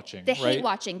hate watching. The hate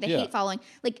watching, the hate following.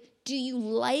 Like, do you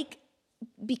like,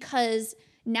 because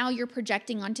now you're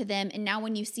projecting onto them, and now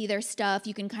when you see their stuff,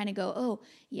 you can kind of go, oh,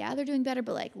 yeah, they're doing better,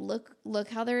 but like, look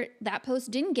how that post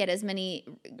didn't get as many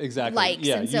likes.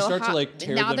 Yeah, and you start to like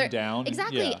tear them down.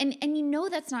 Exactly. Yeah. And you know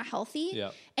that's not healthy. Yeah.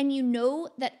 And you know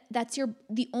that's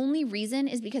the only reason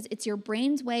is because it's your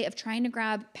brain's way of trying to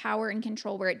grab power and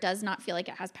control where it does not feel like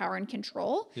it has power and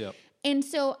control. Yeah. And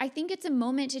so I think it's a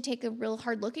moment to take a real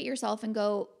hard look at yourself and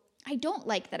go, I don't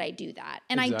like that I do that.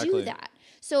 And I do that.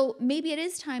 So maybe it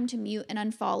is time to mute and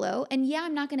unfollow. And yeah,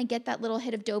 I'm not going to get that little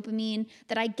hit of dopamine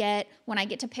that I get when I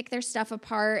get to pick their stuff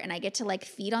apart and I get to like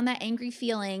feed on that angry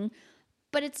feeling.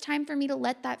 But it's time for me to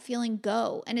let that feeling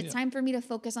go. And it's time for me to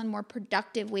focus on more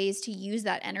productive ways to use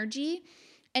that energy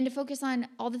and to focus on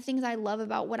all the things I love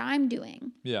about what I'm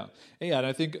doing. Yeah. Yeah. And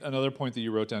I think another point that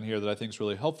you wrote down here that I think is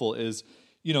really helpful is,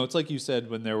 you know, it's like you said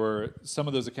when there were some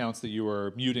of those accounts that you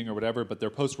were muting or whatever, but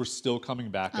their posts were still coming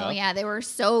back up. Oh, yeah. They were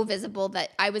so visible that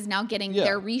I was now getting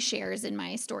their reshares in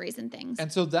my stories and things.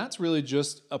 And so that's really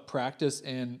just a practice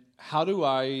in how do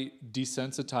I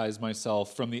desensitize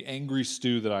myself from the angry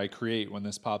stew that I create when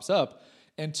this pops up,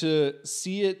 and to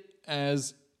see it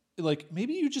as like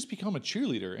maybe you just become a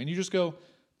cheerleader and you just go,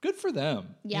 good for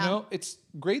them. Yeah. You know, it's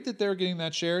great that they're getting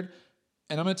that shared.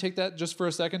 And I'm going to take that just for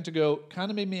a second to go,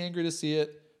 kind of made me angry to see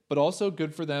it, but also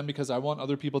good for them because I want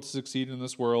other people to succeed in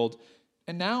this world.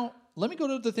 And now let me go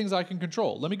to the things I can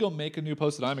control. Let me go make a new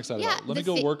post that I'm excited about. Let me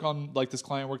go work on like this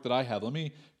client work that I have. Let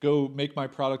me go make my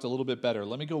product a little bit better.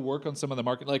 Let me go work on some of the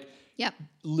market. Like,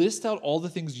 list out all the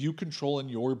things you control in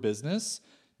your business.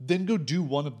 Then go do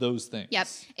one of those things. Yep.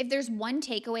 If there's one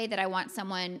takeaway that I want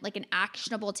someone, like an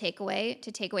actionable takeaway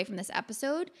to take away from this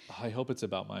episode. I hope it's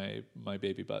about my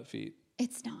baby butt feet.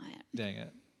 It's not. Dang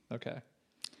it. Okay.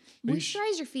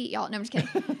 Moisturize your feet, y'all. No, I'm just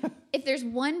kidding. If there's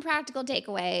one practical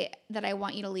takeaway that I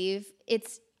want you to leave,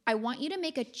 it's I want you to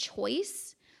make a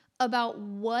choice about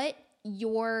what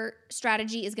your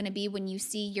strategy is going to be when you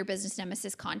see your business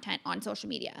nemesis content on social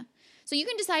media. So you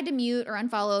can decide to mute or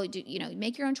unfollow,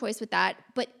 make your own choice with that.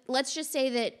 But let's just say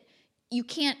that you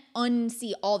can't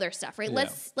unsee all their stuff, right? Yeah.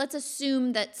 Let's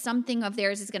assume that something of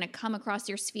theirs is going to come across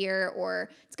your sphere or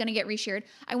it's going to get reshared.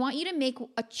 I want you to make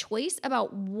a choice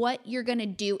about what you're going to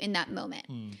do in that moment.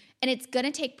 And it's going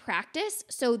to take practice.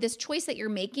 So this choice that you're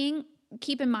making,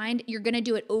 keep in mind, you're going to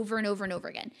do it over and over and over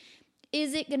again.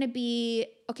 Is it going to be,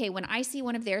 okay, when I see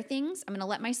one of their things, I'm going to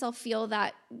let myself feel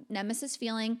that nemesis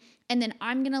feeling, and then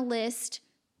I'm going to list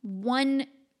one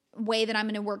way that I'm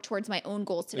going to work towards my own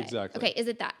goals today. Exactly. Okay, is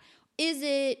it that? Is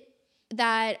it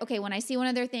that, okay, when I see one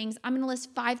of their things, I'm going to list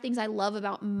 5 things I love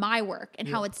about my work and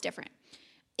how it's different?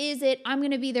 Is it I'm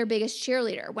going to be their biggest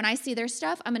cheerleader? When I see their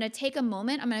stuff, I'm going to take a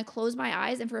moment, I'm going to close my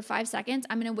eyes, and for 5 seconds,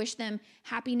 I'm going to wish them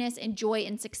happiness and joy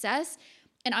and success.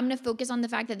 And I'm going to focus on the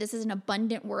fact that this is an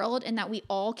abundant world and that we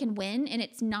all can win. And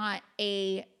it's not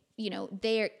they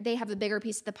have a bigger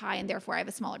piece of the pie and therefore I have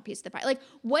a smaller piece of the pie. Like,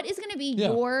 what is going to be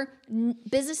your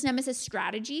business nemesis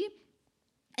strategy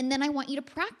And then I want you to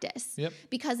practice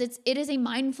because it is a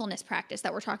mindfulness practice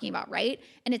that we're talking about, right?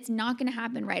 And it's not going to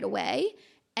happen right away.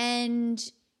 And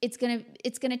it's going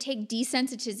to take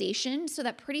desensitization so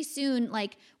that pretty soon,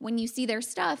 like when you see their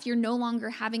stuff, you're no longer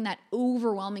having that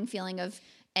overwhelming feeling of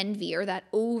envy or that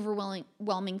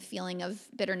overwhelming feeling of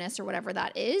bitterness or whatever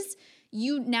that is.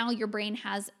 Your brain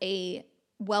has a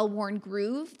well-worn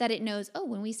groove that it knows, oh,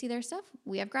 when we see their stuff,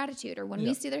 we have gratitude, or when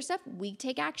we see their stuff, we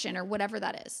take action, or whatever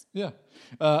that is. Yeah.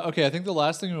 Okay, I think the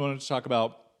last thing we wanted to talk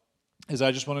about is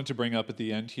I just wanted to bring up at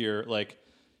the end here, like,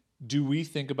 do we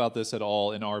think about this at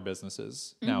all in our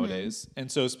businesses nowadays?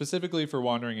 And so specifically for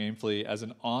Wandering Aimfully as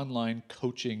an online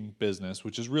coaching business,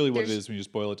 which is really what it is when you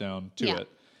just boil it down to it,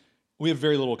 we have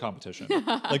very little competition.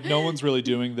 Like no one's really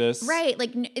doing this. Right.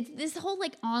 Like this whole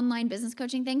like online business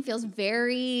coaching thing feels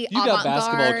very You got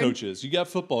basketball coaches, you got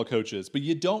football coaches, but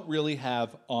you don't really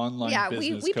have online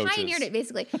business coaches. Yeah, we pioneered it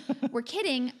basically. We're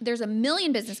kidding. There's a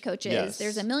million business coaches. Yes.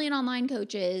 There's a million online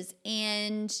coaches.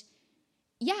 And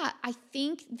yeah, I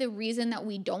think the reason that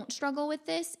we don't struggle with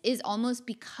this is almost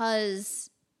because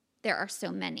there are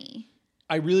so many.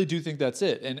 I really do think that's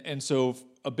it. And so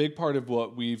a big part of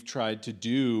what we've tried to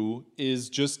do is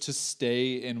just to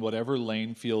stay in whatever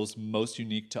lane feels most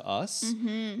unique to us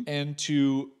and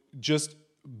to just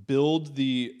build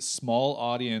the small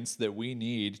audience that we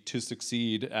need to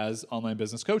succeed as online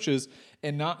business coaches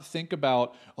and not think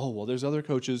about, oh, well, there's other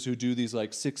coaches who do these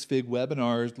like 6-fig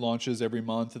webinar launches every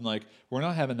month and like, we're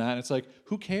not having that. And it's like,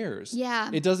 who cares? Yeah.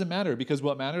 It doesn't matter because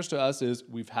what matters to us is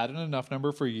we've had an enough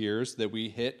number for years that we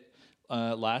hit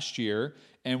last year,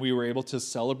 and we were able to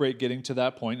celebrate getting to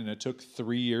that point, and it took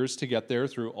 3 years to get there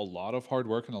through a lot of hard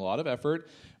work and a lot of effort,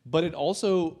 but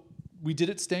we did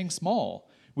it staying small.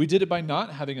 We did it by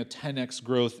not having a 10x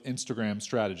growth Instagram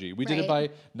strategy. We did it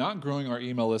by not growing our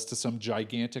email list to some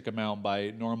gigantic amount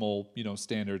by normal,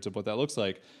 standards of what that looks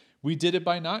like. We did it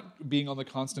by not being on the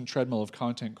constant treadmill of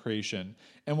content creation.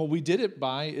 And what we did it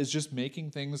by is just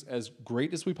making things as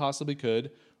great as we possibly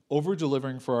could,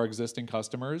 over-delivering for our existing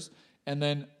customers, and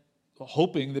then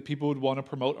hoping that people would want to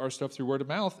promote our stuff through word of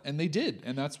mouth, and they did,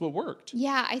 and that's what worked.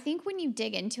 Yeah, I think when you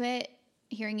dig into it,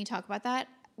 hearing you talk about that,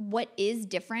 what is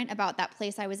different about that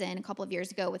place I was in a couple of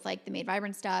years ago with like the Made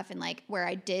Vibrant stuff and like where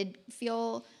I did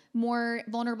feel more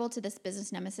vulnerable to this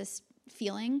business nemesis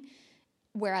feeling,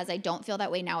 whereas I don't feel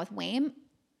that way now with WAIM,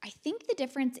 I think the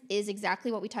difference is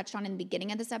exactly what we touched on in the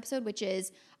beginning of this episode, which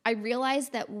is I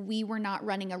realized that we were not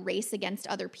running a race against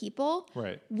other people.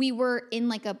 Right. We were in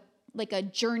like a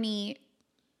journey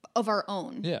of our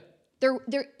own. Yeah.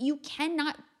 You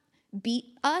cannot beat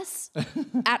us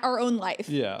at our own life.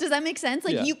 Yeah. Does that make sense?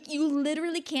 Like you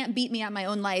literally can't beat me at my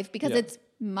own life because it's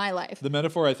my life. The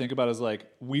metaphor I think about is like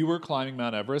we were climbing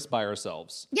Mount Everest by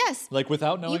ourselves. Yes. Like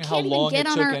without knowing how long it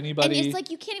took anybody. And it's like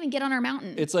you can't even get on our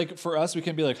mountain. It's like for us, we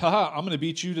can be like, haha, I'm going to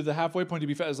beat you to the halfway point to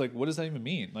be fat. It's like, what does that even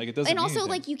mean? Like it doesn't mean anything. And also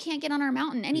like you can't get on our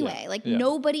mountain anyway. Like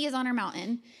nobody is on our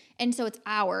mountain. And so it's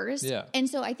ours. Yeah. And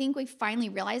so I think we finally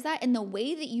realized that. And the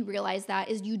way that you realize that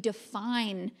is you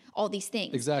define all these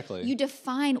things. Exactly. You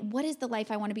define what is the life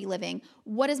I want to be living?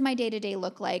 What does my day-to-day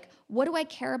look like? What do I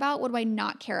care about? What do I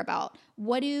not care about?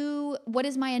 What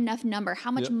is my enough number?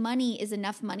 How much money is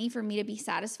enough money for me to be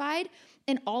satisfied?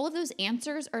 And all of those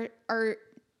answers are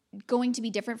going to be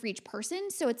different for each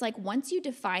person. So it's like once you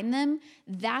define them,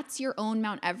 that's your own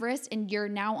Mount Everest and you're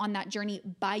now on that journey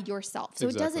by yourself. So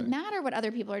It doesn't matter what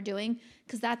other people are doing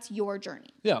because that's your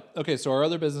journey. Yeah. Okay. So our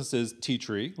other business is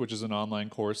Teatree, which is an online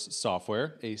course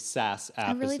software, a SaaS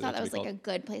app. I really thought that was like a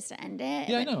good place to end it.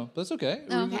 Yeah, I know. That's okay.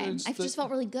 Okay. I just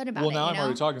felt really good about it. Well, now I'm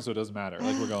already talking, so it doesn't matter.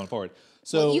 Like we're going forward.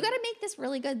 So you got to make this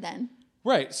really good then.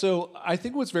 Right. So I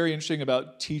think what's very interesting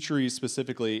about Teatree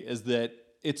specifically is that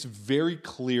it's very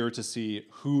clear to see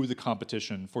who the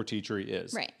competition for Teatree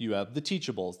is. Right. You have the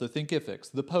Teachables, the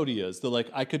Thinkifics, the Podias,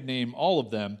 I could name all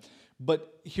of them.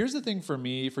 But here's the thing for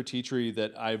me, for Teatree,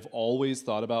 that I've always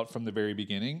thought about from the very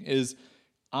beginning is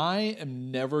I am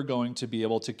never going to be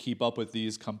able to keep up with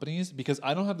these companies because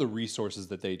I don't have the resources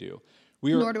that they do.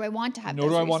 Nor do I want to have Nor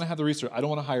do I want to have the resources. I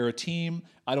don't want to hire a team.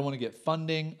 I don't want to get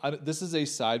funding. This is a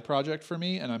side project for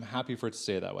me, and I'm happy for it to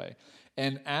stay that way.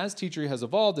 And as Teatree has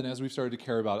evolved and as we've started to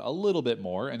care about it a little bit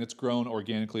more, and it's grown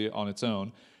organically on its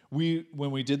own,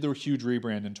 when we did the huge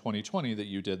rebrand in 2020 that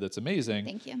you did, that's amazing.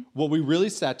 Thank you. What we really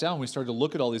sat down, we started to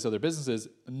look at all these other businesses.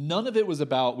 None of it was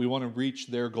about we want to reach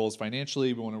their goals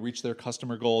financially. We want to reach their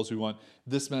customer goals. We want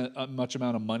this much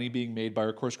amount of money being made by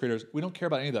our course creators. We don't care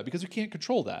about any of that because we can't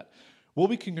control that. What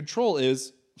we can control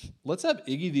is let's have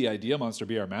Iggy the Idea Monster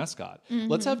be our mascot. Mm-hmm.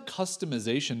 Let's have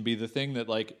customization be the thing that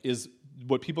is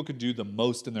what people could do the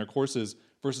most in their courses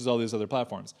versus all these other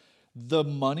platforms. The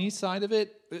money side of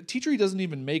it, Teachery doesn't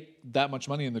even make that much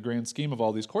money in the grand scheme of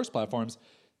all these course platforms.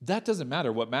 That doesn't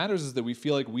matter. What matters is that we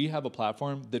feel like we have a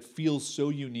platform that feels so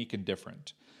unique and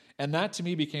different. And that to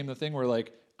me became the thing where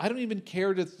like, I don't even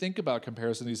care to think about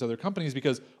comparison to these other companies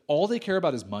because all they care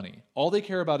about is money. All they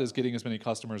care about is getting as many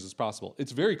customers as possible.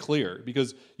 It's very clear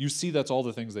because you see that's all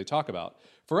the things they talk about.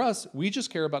 For us, we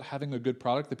just care about having a good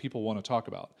product that people want to talk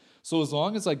about. So as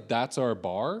long as like that's our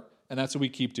bar and that's what we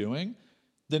keep doing,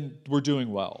 then we're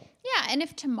doing well. Yeah, and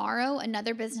if tomorrow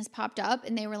another business popped up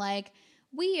and they were like,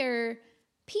 we are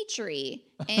Peachery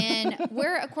and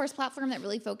we're a course platform that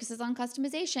really focuses on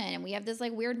customization and we have this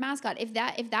like weird mascot. If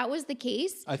that was the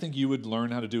case, I think you would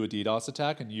learn how to do a DDoS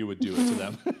attack and you would do it to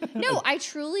them. No, I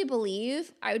truly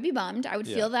believe I would be bummed. I would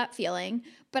feel that feeling,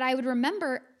 but I would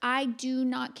remember I do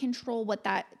not control what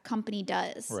that company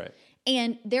does. Right.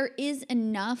 And there is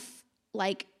enough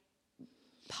like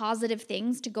positive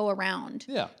things to go around.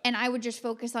 Yeah. And I would just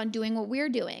focus on doing what we're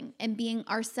doing and being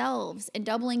ourselves and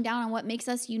doubling down on what makes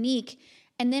us unique.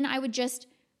 And then I would just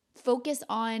focus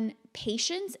on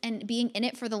patience and being in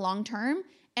it for the long term.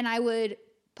 And I would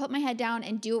put my head down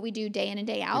and do what we do day in and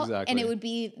day out. Exactly. And it would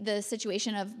be the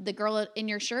situation of the girl in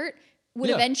your shirt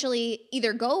would eventually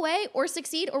either go away or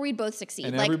succeed, or we'd both succeed.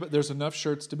 And like, there's enough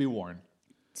shirts to be worn.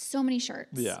 So many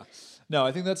shirts. Yeah. No,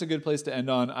 I think that's a good place to end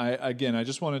on. I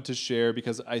just wanted to share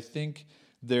because I think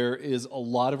there is a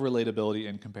lot of relatability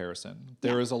in comparison.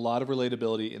 There is a lot of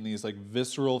relatability in these like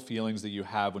visceral feelings that you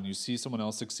have when you see someone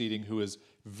else succeeding who is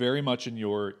very much in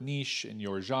your niche, in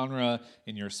your genre,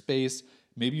 in your space.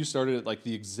 Maybe you started at like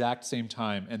the exact same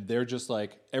time and they're just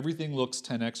like, everything looks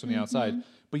 10x from the outside,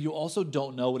 but you also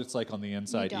don't know what it's like on the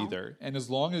inside either. And as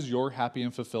long as you're happy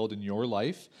and fulfilled in your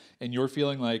life and you're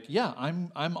feeling like, yeah,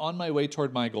 I'm on my way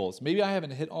toward my goals. Maybe I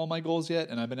haven't hit all my goals yet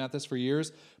and I've been at this for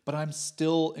years, but I'm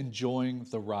still enjoying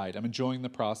the ride. I'm enjoying the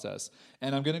process.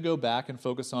 And I'm going to go back and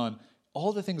focus on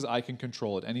all the things I can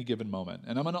control at any given moment.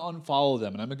 And I'm going to unfollow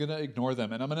them and I'm going to ignore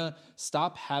them. And I'm going to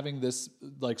stop having this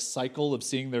like cycle of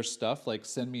seeing their stuff like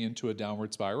send me into a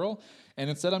downward spiral. And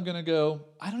instead I'm going to go,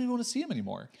 I don't even want to see them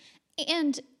anymore.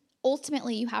 And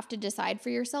ultimately you have to decide for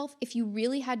yourself, if you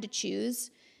really had to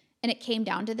choose and it came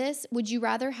down to this, would you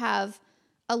rather have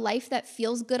a life that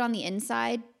feels good on the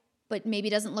inside, but maybe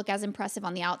doesn't look as impressive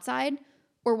on the outside,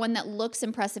 or one that looks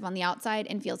impressive on the outside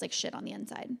and feels like shit on the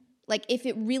inside? Like if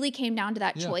it really came down to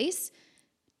that choice,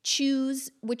 choose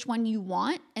which one you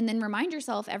want and then remind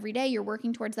yourself every day you're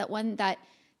working towards that one that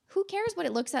who cares what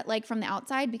it looks at like from the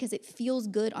outside because it feels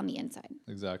good on the inside.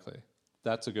 Exactly.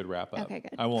 That's a good wrap up. Okay,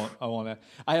 good.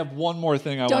 I have one more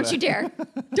thing Don't you dare.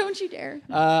 Don't you dare.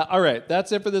 All right.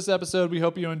 That's it for this episode. We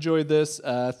hope you enjoyed this.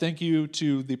 Thank you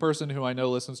to the person who I know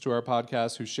listens to our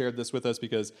podcast who shared this with us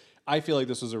because I feel like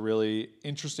this was a really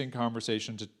interesting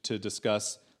conversation to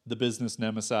discuss the business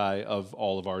nemesis of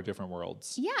all of our different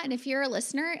worlds. Yeah, and if you're a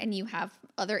listener and you have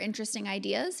other interesting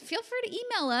ideas, feel free to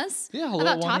email us hello,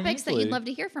 about topics that you'd love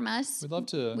to hear from us. We'd love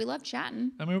to. We love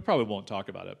chatting. I mean, we probably won't talk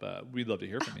about it, but we'd love to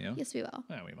hear from you. Yes, we will.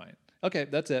 Yeah, we might. Okay,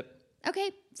 that's it. Okay,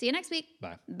 see you next week.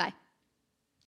 Bye. Bye.